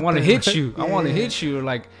 you know, I want to hit you. I want to hit you,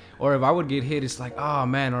 or if I would get hit, it's like, oh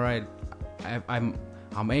man, all right,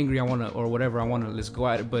 I'm angry, I want to, or whatever, I want to, let's go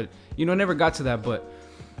at it. But you know, never got to that. But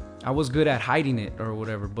I was good at hiding it or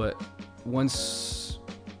whatever. But once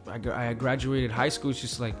I graduated high school, it's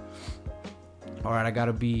just like, all right, I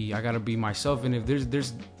gotta be myself. And if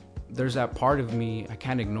there's that part of me, I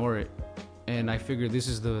can't ignore it. And I figure this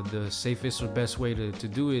is the safest or best way to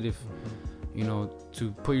do it. If, you know,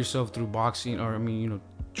 to put yourself through boxing, or I mean, you know,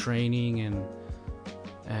 training,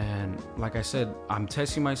 and like I said, I'm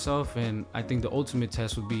testing myself, and I think the ultimate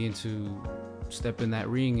test would be to step in that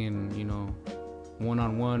ring and, you know,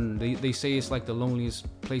 one-on-one. They say it's like the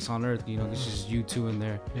loneliest place on earth, you know. It's just you two in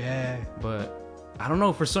there. Yeah. But I don't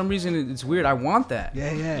know, for some reason it's weird. I want that.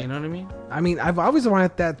 Yeah. You know what I mean? I mean, I've always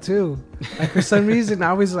wanted that too. Like, for some reason,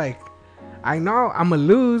 I was like, I know I'm gonna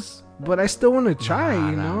lose, but I still want to try.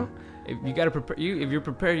 You know. If you gotta prepare, if you're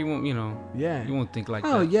prepared, you won't. You know. Yeah. You won't think like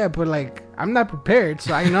that. Oh yeah, but like, I'm not prepared,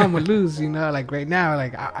 so I know I'm gonna lose. You know, like right now,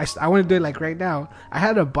 like I want to do it like right now. I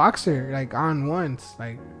had a boxer like on once,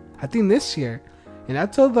 like I think this year. And I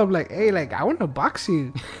told them like, hey, like I want to box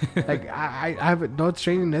you. Like I have no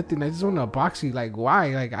training, nothing. I just want to box you. Like why?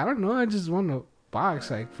 Like I don't know. I just want to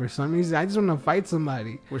box. Like for some reason, I just want to fight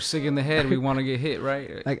somebody. We're sick in the head. We want to get hit,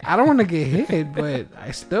 right? Like I don't want to get hit, but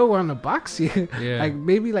I still want to box you. Yeah. Like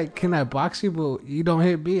maybe like can I box you, but you don't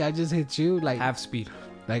hit me? I just hit you. Like Half speed.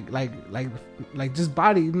 like just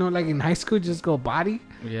body. You know, like in high school, just go body.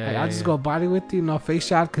 Yeah. Like, yeah, I'll just yeah. go body with you, no face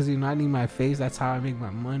shot, because you know I need my face. That's how I make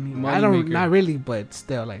my money. Money I don't, maker. not really, but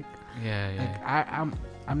still, like, Yeah, like yeah.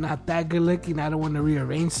 I'm not that good looking. I don't want to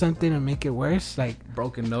rearrange something and make it worse. Like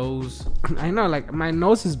Broken nose. I know, like my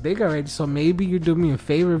nose is big already, so maybe you do me a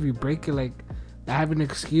favor if you break it. Like I have an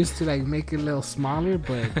excuse to like make it a little smaller,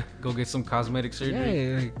 but Go get some cosmetic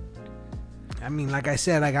surgery. yeah, like, I mean, like I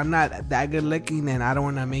said, like I'm not that good looking, and I don't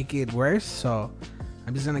want to make it worse, so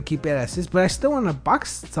I'm just gonna keep it as this. But I still want to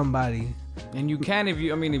box somebody. And you can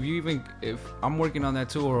if I'm working on that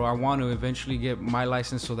too, or I want to eventually get my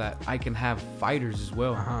license so that I can have fighters as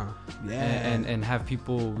well. Yeah, And have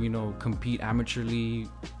people, you know, compete amateur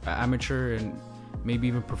and maybe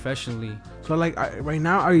even professionally. so like right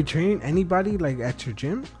now, are you training anybody like at your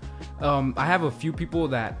gym? I have a few people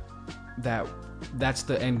that's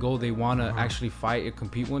the end goal. They want to actually fight and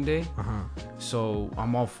compete one day. So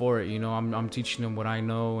I'm all for it. You know, I'm teaching them what I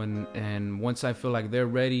know, and once I feel like they're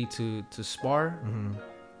ready to spar,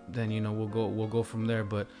 then you know we'll go from there.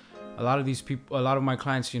 But a lot of my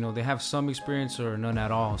clients, you know, they have some experience or none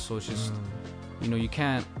at all. So it's just, you know, you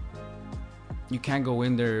can't go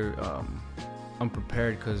in there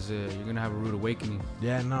unprepared, because you're gonna have a rude awakening.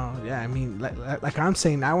 Yeah, no, yeah. I mean, like I'm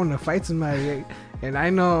saying, I want to fight somebody, and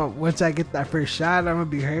I know once I get that first shot, I'm gonna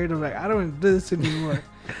be hurt. I'm like, I don't want to do this anymore.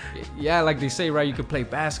 Yeah, like they say, right? You can play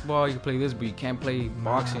basketball, you can play this, but you can't play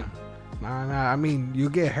boxing. Nah. I mean, you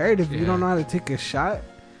get hurt if you don't know how to take a shot.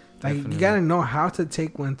 Like Definitely. you gotta know how to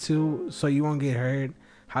take one too, so you won't get hurt.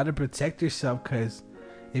 How to protect yourself, because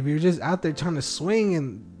if you're just out there trying to swing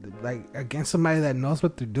and like against somebody that knows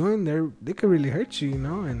what they're doing, they could really hurt you, you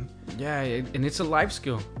know. And Yeah, and it's a life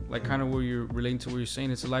skill. Like kind of where you're relating to what you're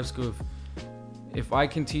saying. It's a life skill. If I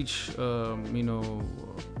can teach, you know,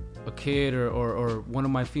 a kid or one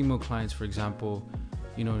of my female clients, for example,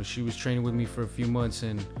 you know, she was training with me for a few months,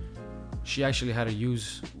 and she actually had to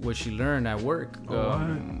use what she learned at work.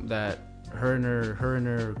 That her and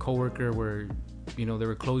her coworker were, you know, they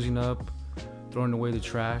were closing up, throwing away the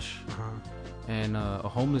trash. And a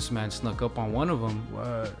homeless man snuck up on one of them,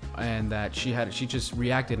 and that she just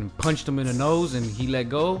reacted and punched him in the nose, and he let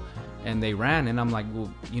go, and they ran. And I'm like,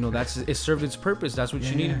 well, you know, it served its purpose. That's what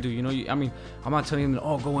you need to do. You know, I mean, I'm not telling them,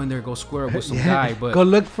 oh, go in there, go square up with some guy, but go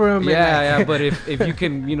look for him. Yeah. But if you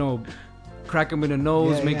can, you know, crack him in the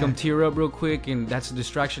nose, make him tear up real quick, and that's a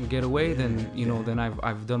distraction, get away, then you know, then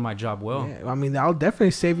I've done my job well. Yeah, I mean, I'll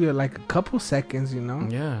definitely save you like a couple seconds, you know.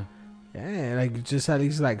 Yeah, like just at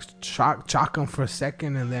least like chalk him for a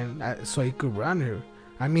second, and then so he could run her.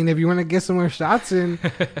 I mean, if you want to get some more shots in,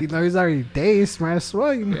 you know, he's already dazed. Might as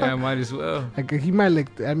well, you know. Yeah, might as well. Like he might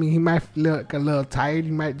look. I mean, he might look a little tired.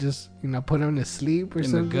 You might just, you know, put him to sleep or in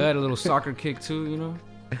something. the gut, a little soccer kick too, you know.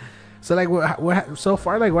 So like, what so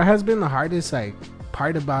far, like, what has been the hardest like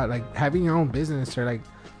part about like having your own business, or like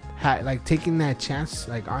like taking that chance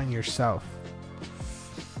like on yourself?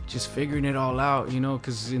 Just figuring it all out, you know,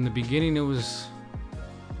 because in the beginning I was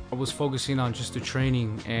focusing on just the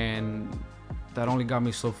training, and that only got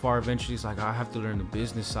me so far. Eventually it's like I have to learn the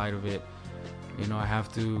business side of it, you know. I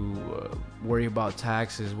have to worry about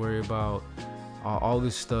taxes, worry about all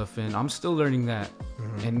this stuff, and I'm still learning that.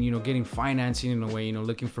 And you know, getting financing in a way, you know,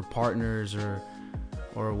 looking for partners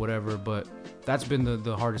or whatever. But that's been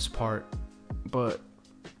the hardest part. But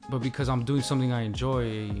because I'm doing something I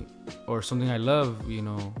enjoy or something I love, you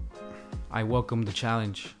know, I welcome the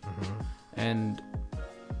challenge. And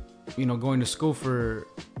you know, going to school for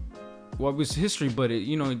it was history, but it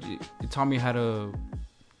taught me how to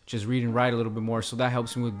just read and write a little bit more. So that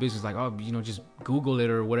helps me with business. Like, oh, you know, just Google it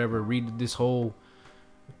or whatever, read this whole,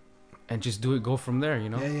 and just do it, go from there, you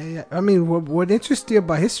know. Yeah. I mean, what interests you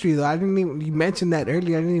about history though? You mentioned that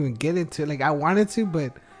earlier. I didn't even get into it. Like I wanted to,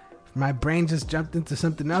 but my brain just jumped into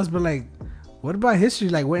something else. But like, what about history?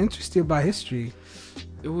 Like, what interests you about history?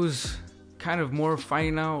 It was kind of more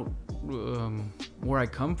finding out where I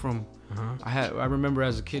come from. I remember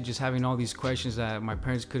as a kid just having all these questions that my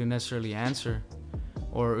parents couldn't necessarily answer,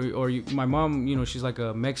 my mom, you know, she's like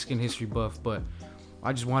a Mexican history buff, but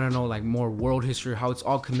I just want to know like more world history, how it's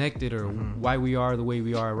all connected, or why we are the way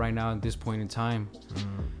we are right now at this point in time.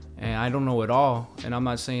 And I don't know it all, and I'm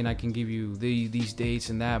not saying I can give you these dates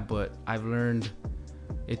and that, but I've learned,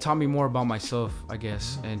 it taught me more about myself, I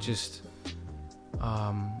guess, and just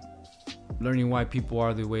learning why people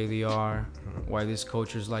are the way they are, why this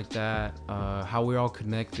culture's like that, how we're all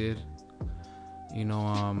connected, you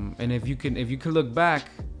know. And if you can look back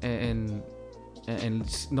and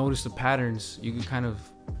notice the patterns, you can kind of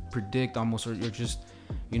predict almost, or just,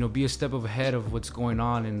 you know, be a step ahead of what's going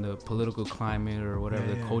on in the political climate or whatever,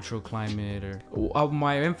 the cultural climate. Or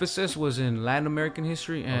my emphasis was in Latin American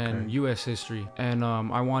history and U.S. history, and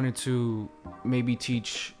I wanted to maybe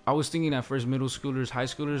teach. I was thinking at first middle schoolers, high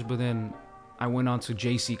schoolers, but then I went on to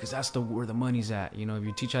JC because that's where the money's at. You know, if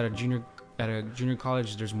you teach at a junior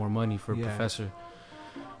college, there's more money for a professor.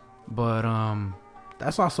 But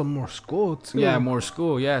that's also more school too. Yeah, more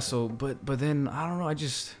school. Yeah. So, but then I don't know. I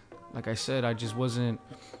just, like I said, it wasn't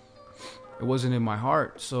in my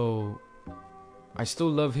heart. So I still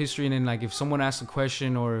love history. And then, like, if someone asks a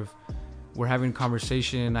question or if we're having a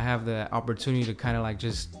conversation and I have the opportunity to kind of like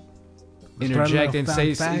just interject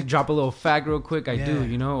and drop a little fact real quick, I do,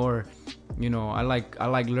 you know. Or, you know, I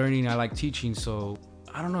like learning, I like teaching. So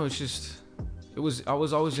I don't know. It's just, I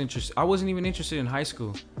was always interested. I wasn't even interested in high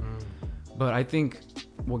school, but I think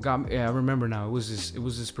what got me, I remember now, it was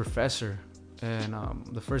this professor. And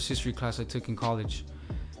the first history class I took in college,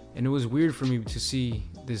 and it was weird for me to see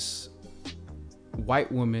this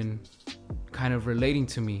white woman kind of relating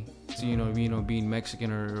to me, to, you know, being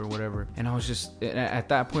Mexican or whatever. And I was just, at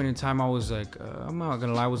that point in time, I was like, I'm not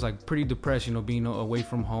gonna lie, I was like pretty depressed, you know, being away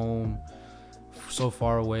from home, so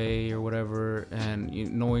far away or whatever, and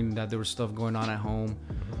knowing that there was stuff going on at home.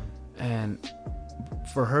 And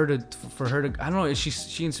for her to, I don't know,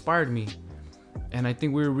 she inspired me. And I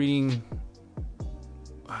think we were reading,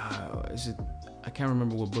 I can't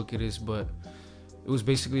remember what book it is, but it was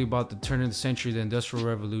basically about the turn of the century, the Industrial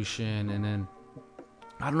Revolution. And then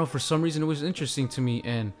I don't know, for some reason it was interesting to me,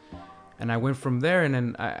 and I went from there. And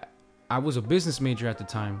then I was a business major at the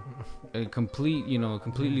time,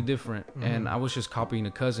 completely different. And I was just copying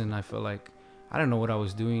a cousin. I felt like I didn't know what I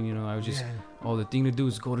was doing, you know. I was just, the thing to do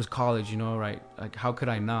is go to college, you know, right? Like, how could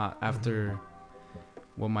I not after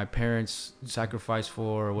what my parents sacrificed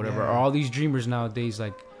for or whatever? Or all these dreamers nowadays,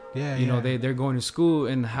 like, you know, they're going to school,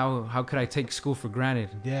 and how could I take school for granted?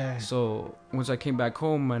 So once I came back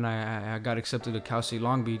home and I got accepted to Cal State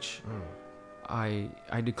Long Beach, I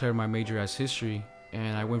declared my major as history,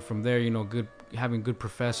 and I went from there, you know, having good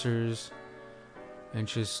professors and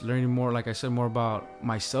just learning more, like I said, more about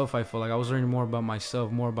myself. I feel like I was learning more about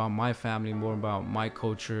myself, more about my family, more about my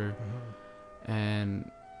culture, and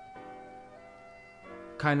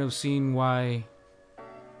kind of seeing why,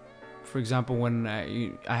 for example, when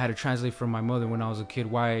I had to translate for my mother when I was a kid,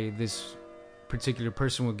 why this particular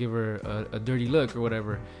person would give her a dirty look or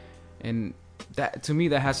whatever. And that, to me,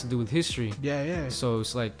 that has to do with history. So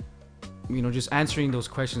it's like, you know, just answering those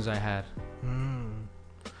questions I had.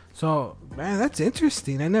 So, man, that's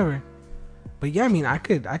interesting. But yeah, I mean, I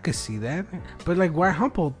could see that. But like, why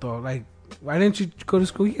Humboldt though? Like, why didn't you go to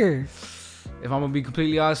school here? If I'm gonna be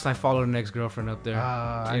completely honest, I followed an ex-girlfriend up there.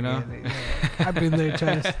 You know, I've been there,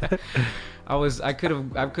 Chaz. I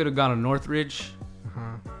could have gone to Northridge,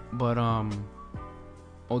 but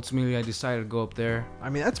ultimately I decided to go up there. I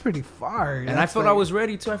mean, that's pretty far. And I felt like, I was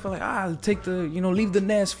ready too. I felt like, I'll take the, you know, leave the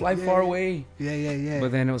nest, fly far away.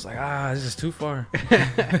 But then it was like, this is too far.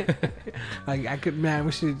 Like,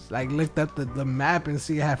 we should like looked up the map and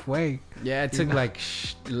see halfway. Yeah, it took like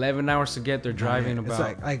 11 hours to get there driving. It's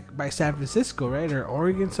like by San Francisco, right? Or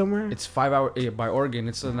Oregon somewhere? It's 5 hours by Oregon.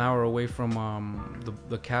 It's an hour away from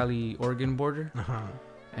the Cali, Oregon border.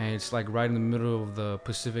 And it's like right in the middle of the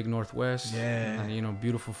Pacific Northwest. And, you know,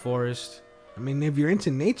 beautiful forest. I mean, if you're into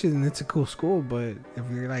nature, then it's a cool school. But if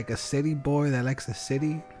you're like a city boy that likes the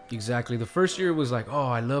city. Exactly. The first year was like, oh,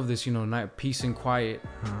 I love this, you know, peace and quiet.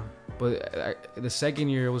 But the second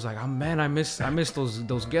year, it was like, oh man, I miss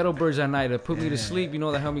those ghetto birds at night that put me to sleep, you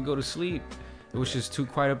know, that helped me go to sleep. It was just too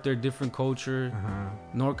quiet up there, different culture.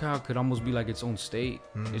 NorCal could almost be like its own state.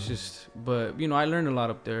 It's just, but, you know, I learned a lot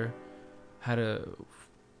up there.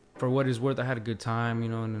 For what it's worth, I had a good time, you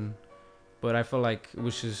know, but I felt like it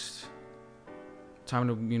was just time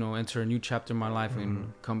to, you know, enter a new chapter in my life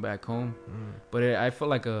and come back home. But I felt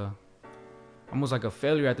like almost like a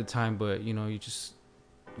failure at the time, but, you know, you just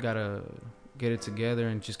gotta get it together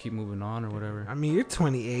and just keep moving on or whatever. I mean, you're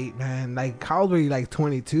 28, man. Like, how old were you? Like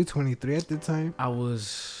 22, 23 at the time? I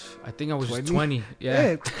think I was 20? Just 20.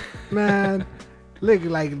 Yeah. Man. Look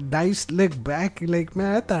back, like,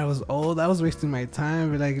 man, I thought I was old. I was wasting my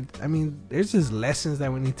time. But like, I mean, there's just lessons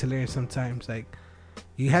that we need to learn sometimes. Like,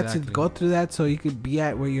 you had to go through that so you could be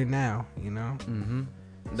at where you're now, you know?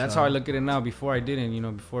 That's how I look at it now. Before I didn't, you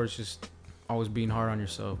know, before it's just always being hard on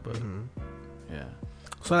yourself. But yeah.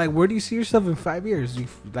 So like, where do you see yourself in 5 years? You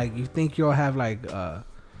think you'll have like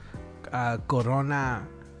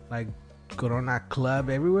Corona club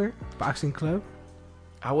everywhere, boxing club,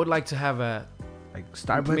 I would like to have a like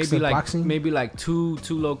Starbucks maybe and like boxing. maybe like two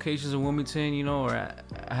locations in Wilmington, you know, or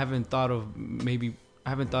I haven't thought of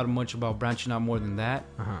much about branching out more than that.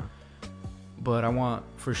 But I want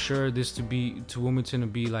for sure this to Wilmington to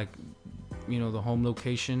be like, you know, the home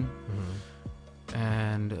location.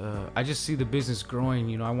 And I just see the business growing.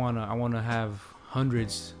 You know, I wanna have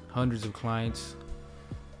hundreds of clients.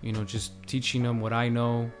 You know, just teaching them what I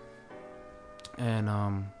know, and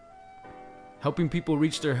helping people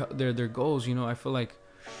reach their goals. You know, I feel like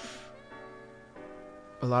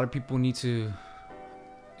a lot of people need to,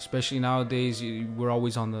 especially nowadays, we're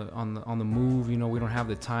always on the move. You know, we don't have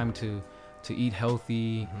the time to eat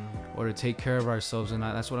healthy or to take care of ourselves, and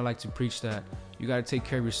that's what I like to preach, that you got to take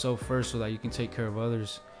care of yourself first so that you can take care of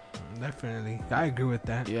others. Definitely, I agree with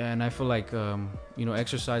that. Yeah, and I feel like you know,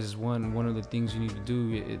 exercise is one of the things you need to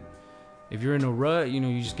do. If you're in a rut, you know,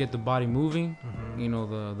 you just get the body moving. You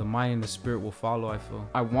know, the mind and the spirit will follow. I feel.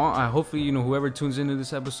 I hopefully, you know, whoever tunes into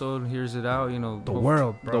this episode hears it out. You know, The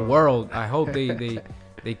world. I hope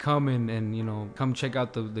they come and you know, come check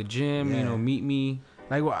out the gym. Yeah. You know, meet me.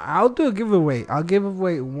 Like, well, I'll do a giveaway. I'll give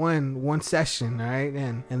away one session, all right,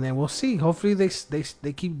 and then we'll see. Hopefully,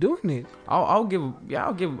 they keep doing it. I'll give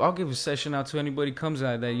a session out to anybody who comes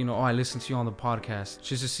out that, you know, I listened to you on the podcast,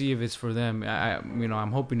 just to see if it's for them. You know,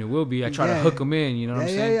 I'm hoping it will be. I try to hook them in. You know what I'm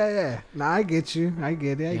saying? Yeah. Nah, I get you. I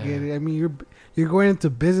get it. I mean, you're going into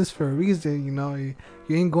business for a reason. You know,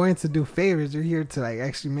 you ain't going to do favors. You're here to like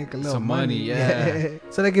actually make a little Some money. Yeah.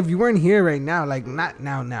 So like, if you weren't here right now, like not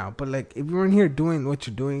now, but like if you weren't here doing what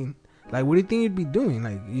you're doing, like what do you think you'd be doing?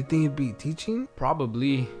 Like, you think you'd be teaching?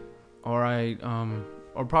 Probably, or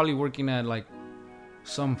probably working at like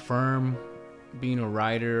some firm, being a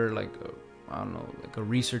writer, like I don't know, like a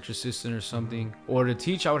research assistant or something. Or to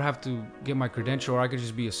teach, I would have to get my credential, or I could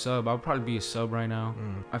just be a sub. I would probably be a sub right now.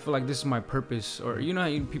 I feel like this is my purpose, or you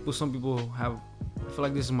know, some people have. I feel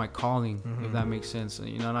like this is my calling, if that makes sense.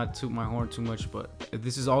 You know, not toot my horn too much, but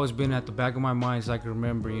this has always been at the back of my mind, so I can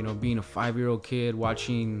remember, you know, being a 5-year-old kid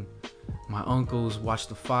watching my uncles watch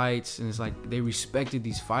the fights, and it's like they respected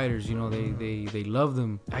these fighters. You know, they love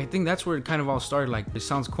them. I think that's where it kind of all started. Like, it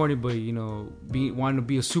sounds corny, but you know, wanting to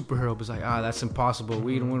be a superhero, but it's like, that's impossible.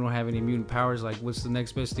 We don't have any mutant powers. Like, what's the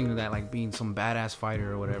next best thing to that? Like being some badass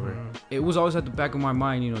fighter or whatever. It was always at the back of my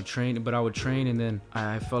mind, you know, but I would train, and then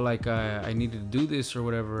I felt like I needed to do this or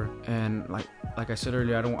whatever. And like I said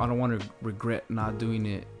earlier, I don't want to regret not doing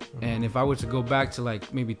it. And if I were to go back to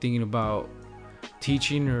like maybe thinking about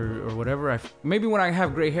teaching or whatever, maybe when I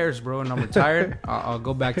have gray hairs, bro, and I'm retired, I'll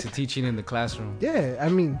go back to teaching in the classroom. Yeah, I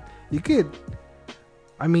mean, you could.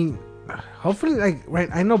 I mean, hopefully, like, right.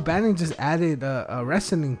 I know Banning just added a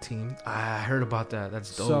wrestling team. I heard about that.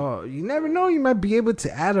 That's dope. So you never know, you might be able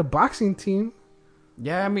to add a boxing team.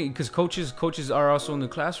 Yeah, I mean, because coaches are also in the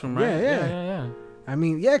classroom, right? Yeah. I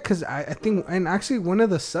mean, yeah, because I think, and actually one of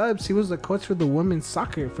the subs, he was the coach for the women's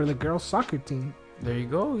soccer, for the girls soccer team. There you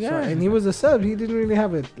go. Yeah. So, and he was a sub. He didn't really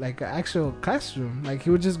have an actual classroom. Like,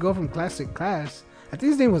 he would just go from class to class. I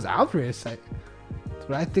think his name was Alvarez.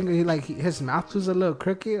 But I think his mouth was a little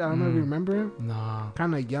crooked. I don't know if you remember him. No.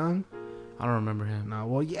 Kind of young. I don't remember him. No.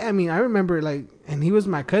 Well, yeah. I mean, I remember and he was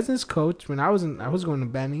my cousin's coach when I was going to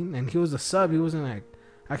Banning, and he was a sub. He wasn't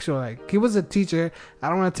he was a teacher. I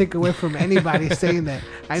don't want to take away from anybody saying that.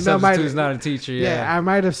 I know he's not a teacher. Yeah, I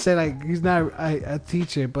might have said he's not a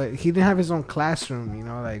teacher, but he didn't have his own classroom. You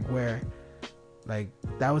know, where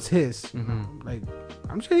that was his. Like,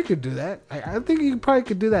 I'm sure you could do that. I think you probably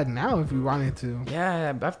could do that now if you wanted to.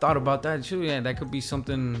 Yeah, I've thought about that too. Yeah, that could be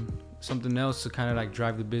something else to kind of like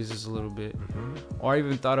drive the business a little bit. Or I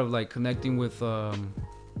even thought of like connecting with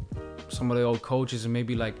some of the old coaches and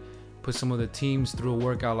maybe like put some of the teams through a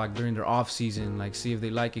workout like during their off season, like see if they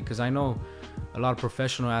like it. Because I know a lot of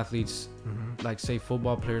professional athletes, like say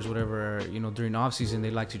football players, whatever, you know, during off season they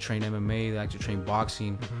like to train MMA, they like to train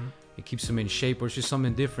boxing. It keeps them in shape, or it's just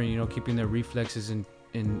something different, you know, keeping their reflexes in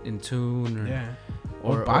tune.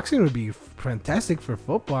 Or boxing would be fantastic for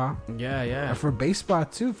football. Yeah. Or for baseball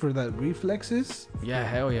too, for the reflexes. Yeah,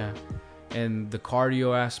 hell yeah. And the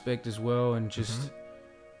cardio aspect as well, and just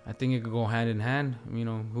I think it could go hand in hand. You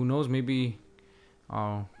know, who knows? Maybe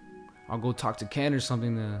I'll go talk to Ken or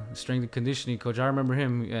something, the strength and conditioning coach. I remember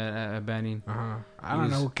him at Banning. I don't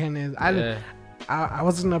know who Ken is. I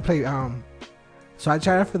was gonna play. So I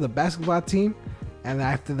tried out for the basketball team, and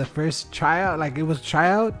after the first tryout, like it was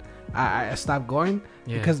tryout, I stopped going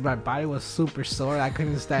because my body was super sore. I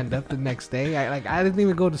couldn't stand up the next day. I didn't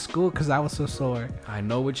even go to school because I was so sore. I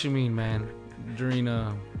know what you mean, man. During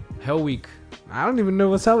Hell Week, I don't even know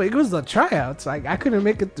what's up. It was the tryouts. Like I couldn't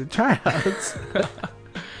make it through tryouts.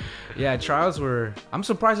 yeah, trials were. I'm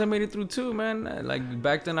surprised I made it through too, man. Like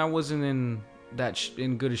back then, I wasn't in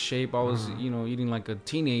in good a shape. I was, eating like a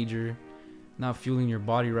teenager, not fueling your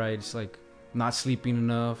body right. It's like not sleeping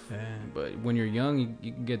enough. Yeah. But when you're young,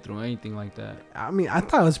 you can get through anything like that. I mean, I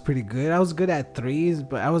thought I was pretty good. I was good at threes,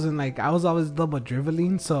 but I wasn't like, I was always double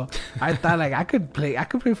dribbling. So I thought like I could play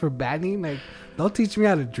for batting. Like, don't teach me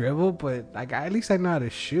how to dribble, but like at least I know how to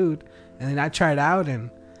shoot. And then I tried out, and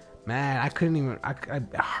man, I couldn't even, I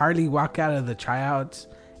hardly walk out of the tryouts.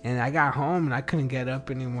 And I got home and I couldn't get up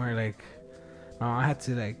anymore. Like, I had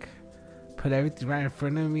to like put everything right in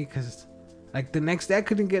front of me because like the next day I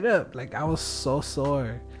couldn't get up. Like I was so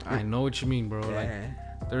sore. I know what you mean, bro. Yeah.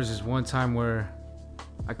 Like there was this one time where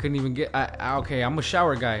I couldn't even get. Okay, I'm a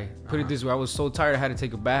shower guy. Put it this way, I was so tired I had to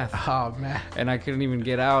take a bath. Oh man. And I couldn't even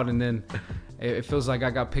get out. And then it feels like I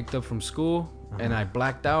got picked up from school and I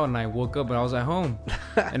blacked out and I woke up and I was at home.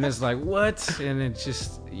 And it's like what? And it's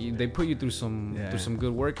just they put you through some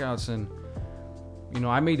good workouts. And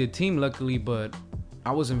I made the team luckily, but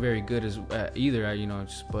I wasn't very good as either.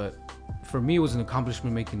 But for me, it was an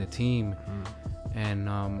accomplishment making the team, and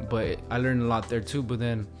but I learned a lot there too. But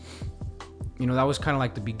then, that was kind of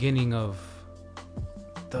like the beginning of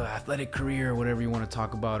the athletic career, or whatever you want to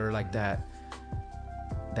talk about, or like that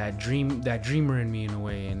dreamer in me in a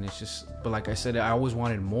way. And it's just, but like I said, I always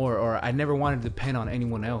wanted more, or I never wanted to depend on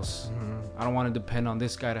anyone else. I don't want to depend on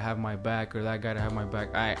this guy to have my back or that guy to have my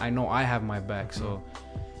back. I know I have my back, so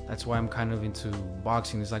that's why I'm kind of into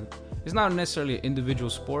boxing. It's like, it's not necessarily an individual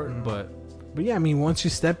sport, but yeah, I mean, once you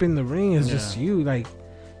step in the ring, it's just you. Like,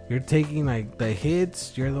 you're taking like the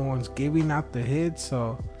hits. You're the ones giving out the hits.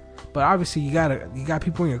 So, but obviously you got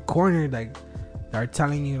people in your corner like that are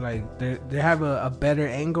telling you like they have a better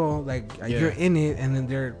angle. Like you're in it, and then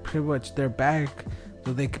they're pretty much their back,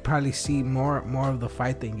 so they could probably see more of the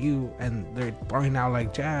fight than you, and they're throwing out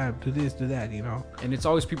like jab, do this, do that, And it's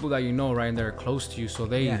always people that right, and they're close to you, so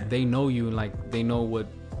they know you, and like they know what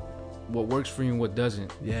works for you and what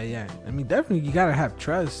doesn't. Yeah. I mean, definitely you gotta have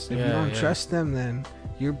trust. If you don't trust them, then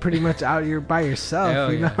you're pretty much out. You're by yourself.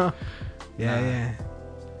 Hell you know. Yeah.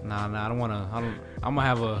 Nah. I don't wanna. I'm gonna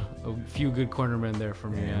have a few good cornermen there for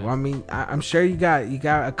me. Well, I mean, I'm sure you got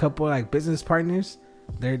a couple like business partners.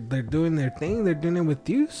 They're doing their thing. They're doing it with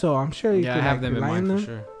you. So I'm sure you can have them in mind for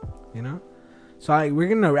sure. So like we're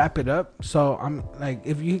gonna wrap it up. So I'm like,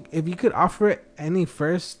 if you could offer any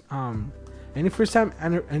first time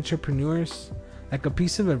entrepreneurs like a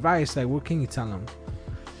piece of advice, like what can you tell them?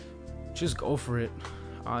 Just go for it.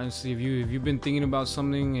 Honestly, if you've been thinking about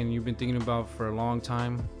something and you've been thinking about for a long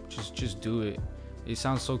time, just do it. It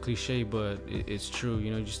sounds so cliche, but it's true.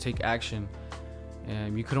 Just take action.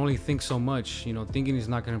 And you can only think so much. Thinking is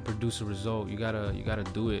not going to produce a result. You gotta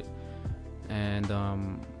do it.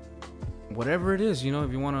 And whatever it is,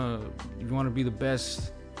 if you wanna be the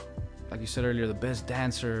best, like you said earlier, the best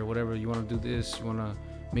dancer, or whatever, you want to do this, you want to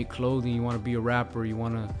make clothing, you want to be a rapper, you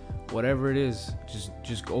want to, whatever it is,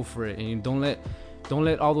 just go for it. And don't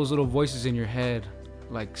let all those little voices in your head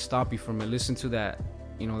like stop you from it. Listen to that,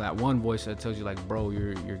 that one voice that tells you like, bro,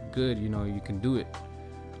 you're good, you can do it.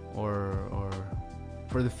 Or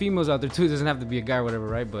for the females out there too, it doesn't have to be a guy or whatever,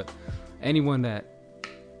 right? But anyone that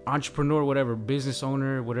entrepreneur, whatever, business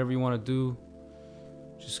owner, whatever you want to do,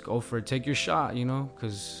 just go for it. Take your shot,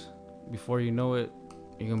 because before you know it,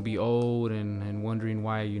 you're gonna be old and wondering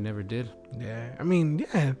why you never did. Yeah, I mean,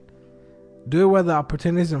 do it while the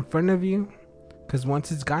opportunity is in front of you, because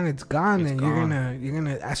once it's gone, it's gone. And you're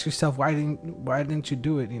gonna ask yourself, why didn't you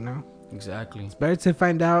do it? Exactly. It's better to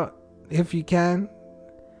find out if you can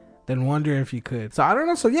than wonder if you could. So I don't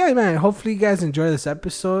know. So yeah, man, hopefully you guys enjoy this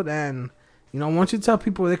episode. And once you tell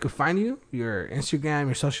people where they could find you, your Instagram,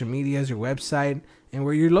 your social medias, your website, and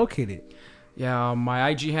where you're located. Yeah, my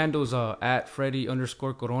IG handle is at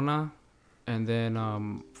Freddy_Corona. And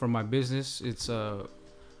then for my business, it's at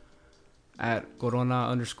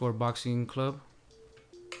Corona_Boxing Club.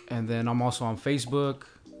 And then I'm also on Facebook.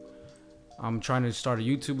 I'm trying to start a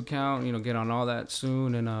YouTube account, get on all that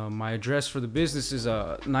soon. And my address for the business is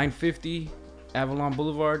 950 Avalon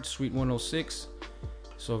Boulevard, Suite 106.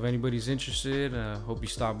 So if anybody's interested, hope you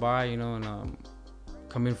stop by, and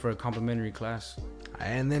come in for a complimentary class.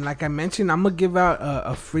 And then, like I mentioned, I'm gonna give out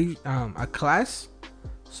a free a class.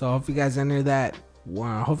 So if you guys enter that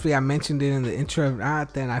Wow. Hopefully, I mentioned it in the intro. If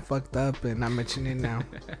not, then I fucked up and I mentioned it now.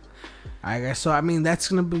 Alright, guys. So, I mean, that's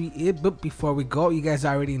gonna be it. But before we go, you guys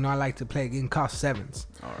already know I like to play a game called Sevens.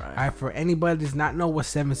 Alright, for anybody that does not know what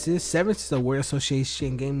Sevens is a word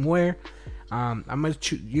association game where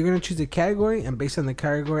you're gonna choose a category, and based on the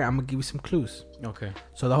category, I'm gonna give you some clues. Okay.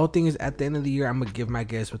 So the whole thing is at the end of the year, I'm gonna give my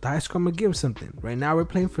guests with the high score. I'm gonna give them something. Right now, we're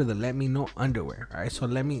playing for the Let Me Know underwear. All right. So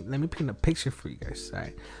let me paint a picture for you guys. All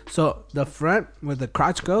right. So the front where the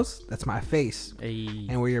crotch goes, that's my face. Hey.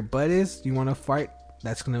 And where your butt is, you want to fart?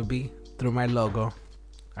 That's gonna be through my logo. All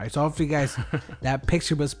right. So hopefully, guys, that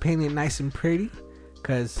picture was painted nice and pretty,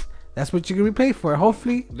 cause that's what you're gonna be paid for.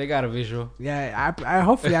 Hopefully, they got a visual. Yeah. I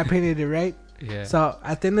hopefully I painted it right. Yeah. So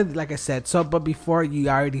at the end of, like I said, but before you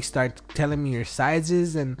already start telling me your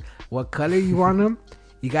sizes and what color you want them,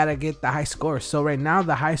 you gotta get the high score. So right now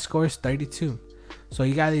the high score is 32. So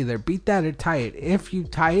you gotta either beat that or tie it. If you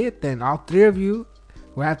tie it, then all three of you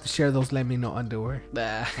will have to share those Let Me Know underwear,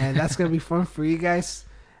 and that's gonna be fun for you guys.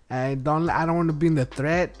 And I don't want to be in the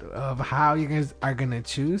threat of how you guys are gonna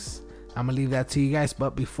choose. I'm gonna leave that to you guys.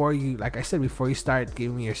 But before you, like I said, before you start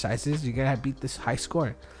giving me your sizes, you gotta beat this high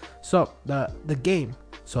score. So the game,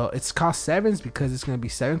 so it's called Sevens because it's gonna be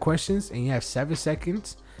 7 questions and you have 7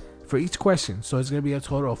 seconds for each question. So it's gonna be a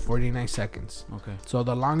total of 49 seconds. Okay. So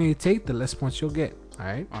the longer you take, the less points you'll get. All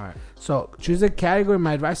right. All right. So choose a category.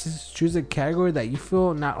 My advice is choose a category that you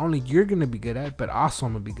feel not only you're gonna be good at, but also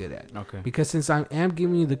I'm gonna be good at. Okay. Because since I am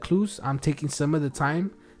giving you the clues, I'm taking some of the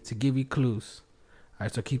time to give you clues. All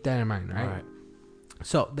right. So keep that in mind. Right. All right.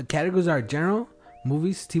 So the categories are general,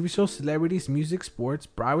 movies, TV shows, celebrities, music, sports,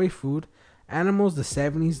 Broadway food, animals, the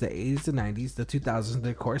 70s, the 80s, the 90s, the 2000s,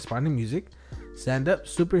 their corresponding music, stand-up,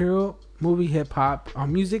 superhero, movie, hip-hop,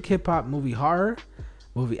 music, hip-hop, movie, horror,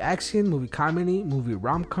 movie, action, movie, comedy, movie,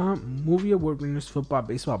 rom-com, movie award winners, football,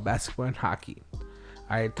 baseball, basketball, and hockey.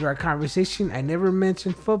 All right, through our conversation, I never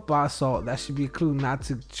mentioned football, so that should be a clue not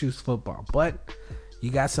to choose football. But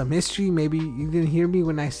you got some history. Maybe you didn't hear me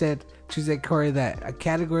when I said choose a category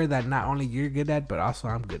that not only you're good at, but also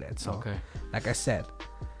I'm good at. So, okay. Like I said,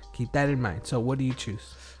 keep that in mind. So, what do you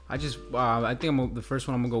choose? I think the first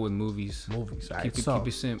one I'm gonna go with movies. Movies. All right. Keep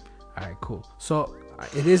it simple. All right. Cool. So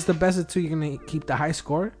it is the best of two. You're gonna keep the high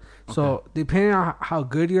score. So depending on how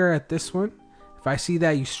good you are at this one, if I see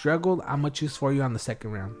that you struggled, I'm gonna choose for you on the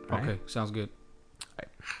second round. Right? Okay. Sounds good. All right.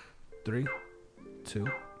 3, 2,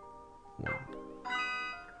 1.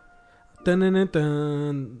 Dun dun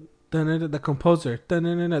dun dun. The composer.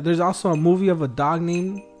 There's also a movie of a dog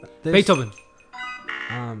named Beethoven.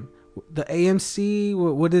 The AMC.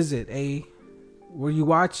 What is it? Where you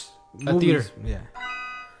watch movies? A theater. Yeah.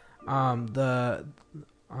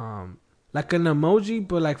 Like an emoji,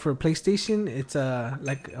 but like for PlayStation, it's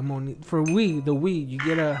for Wii. The Wii, you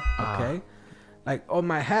get a okay. Like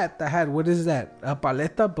my hat. The hat. What is that? A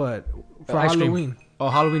paleta, but for Halloween. Cream. Oh,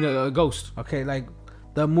 Halloween. A ghost. Okay, like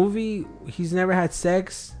the movie. He's never had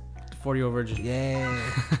sex. 40-year-old virgin.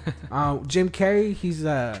 Yeah. Jim Carrey, he's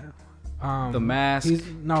The Mask.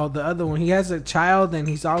 The other one. He has a child and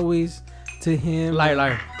he's always to him.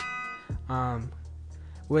 Liar.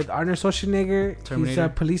 With Arnold Schwarzenegger, Terminator. He's a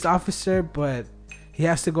police officer, but he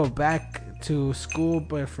has to go back to school,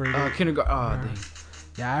 but for kindergarten. Dang.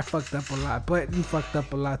 Yeah, I fucked up a lot, but you fucked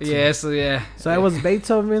up a lot too. Yeah, so it was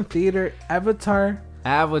Beethoven, theater, Avatar.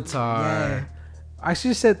 Yeah. I should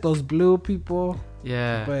have said those blue people.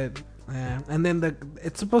 Yeah. But and then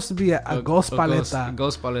it's supposed to be a ghost paleta.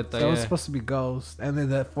 Ghost paleta. So it's supposed to be ghost, and then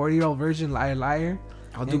the 40-year-old version, liar.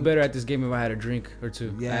 I'll do better at this game if I had a drink or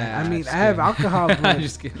two. Yeah, I have alcohol. But I'm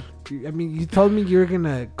just kidding. I mean, you told me you were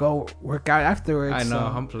gonna go work out afterwards. I know. So.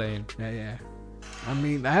 I'm playing. Yeah. I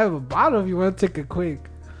mean, I have a bottle if you want to take a quick.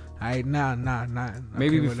 Nah.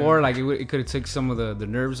 Maybe okay, before, whatever. like it could have took some of the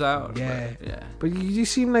nerves out. Yeah. Yeah. But you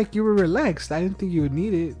seem like you were relaxed. I didn't think you would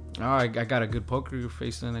need it. Oh, I got a good poker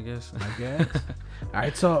face then, I guess. All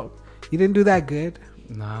right, so you didn't do that good.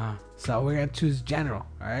 Nah. So we're gonna choose general.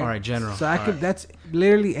 All right. All right, general. So that's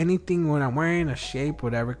literally anything when I'm wearing a shape,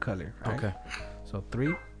 whatever color. Right? Okay. So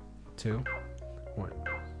 3, 2, 1.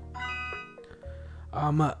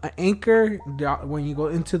 An anchor. When you go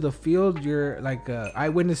into the field, you're like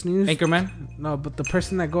eyewitness news. Anchorman. No, but the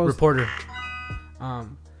person that goes. Reporter.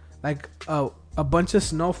 Like a bunch of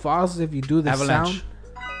snow falls if you do the Avalanche.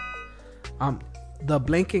 sound. The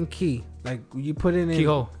blank key. Like you put it in.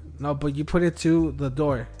 Keyhole. No, but you put it to the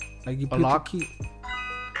door. Like you put a lock. The key.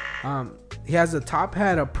 He has a top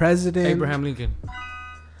hat, a president. Abraham Lincoln.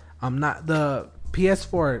 Not the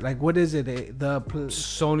PS4. Like what is it?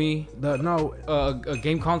 Sony. A A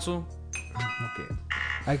game console. Okay.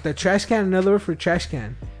 Like the trash can, another word for trash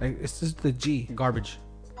can. Like it's just the G. Garbage.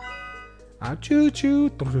 Choo choo.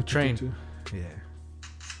 Train. Yeah.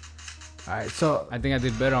 All right, so I think I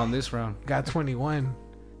did better on this round. got 21.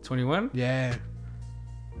 21? Yeah.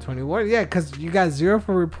 21. Yeah, because you got 0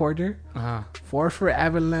 for Reporter, Uh-huh. 4 for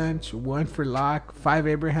Avalanche, 1 for Locke, 5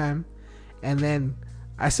 Abraham, and then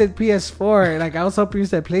I said PS4. Like I was hoping you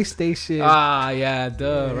said PlayStation. Ah, yeah,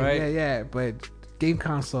 duh, right? Yeah. But game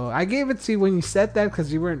console. I gave it to you when you said that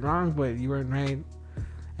because you weren't wrong, but you weren't right.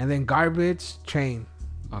 And then garbage, train.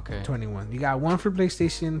 Okay. 21. You got 1 for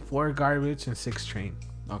PlayStation, 4 garbage, and 6 train.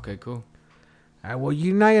 Okay, cool. All right, well,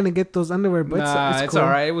 you're not gonna get those underwear, but it's cool. all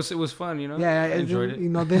right. It was fun, you know. Yeah, I enjoyed it. You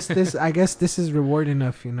know, this I guess this is reward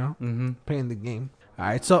enough, you know, Mm-hmm. playing the game. All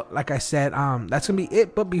right, so like I said, that's gonna be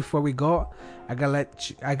it. But before we go, I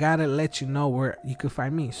gotta let you know where you can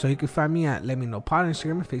find me. So you can find me at Let Me Know Pod on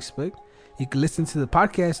Instagram and Facebook. You can listen to the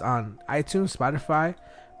podcast on iTunes, Spotify.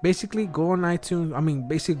 Basically, go on iTunes.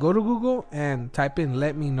 Basically go to Google and type in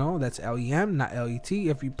Let Me Know. That's LEM, not LET.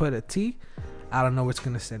 If you put a T, I don't know what's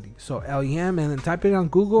gonna send you. So LEM, and then type it on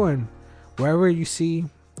Google, and wherever you see,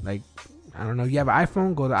 like, I don't know, you have an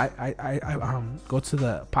iPhone, go to go to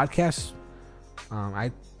the podcast,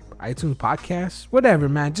 iTunes podcast, whatever,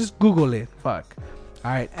 man. Just Google it. Fuck.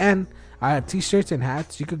 All right, and I have t-shirts and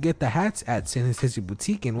hats. You could get the hats at Synesthesia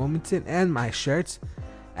Boutique in Wilmington, and my shirts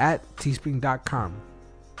at teespring.com.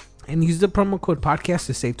 And use the promo code podcast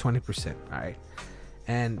to save 20%. All right.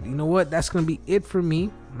 And you know what? That's going to be it for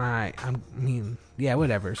me.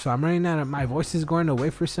 Whatever. So I'm running out of, my voice is going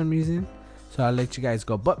away for some reason. So I'll let you guys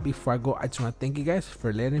go. But before I go, I just want to thank you guys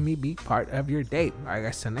for letting me be part of your day. All right,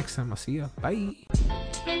 guys. Till next time, I'll see you. Bye.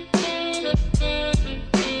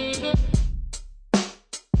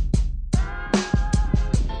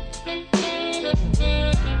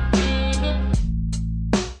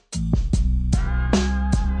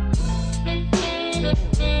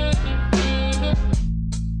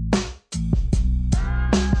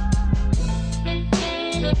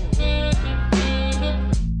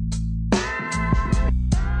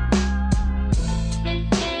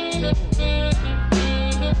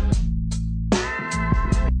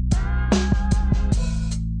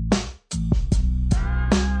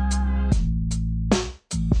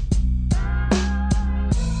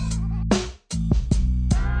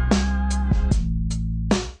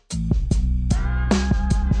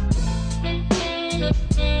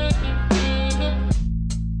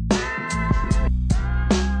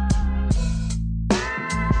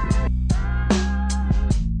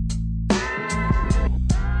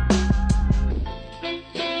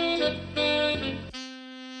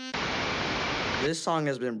 This song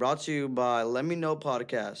has been brought to you by Let Me Know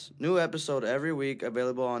Podcast. New episode every week,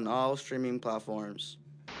 available on all streaming platforms.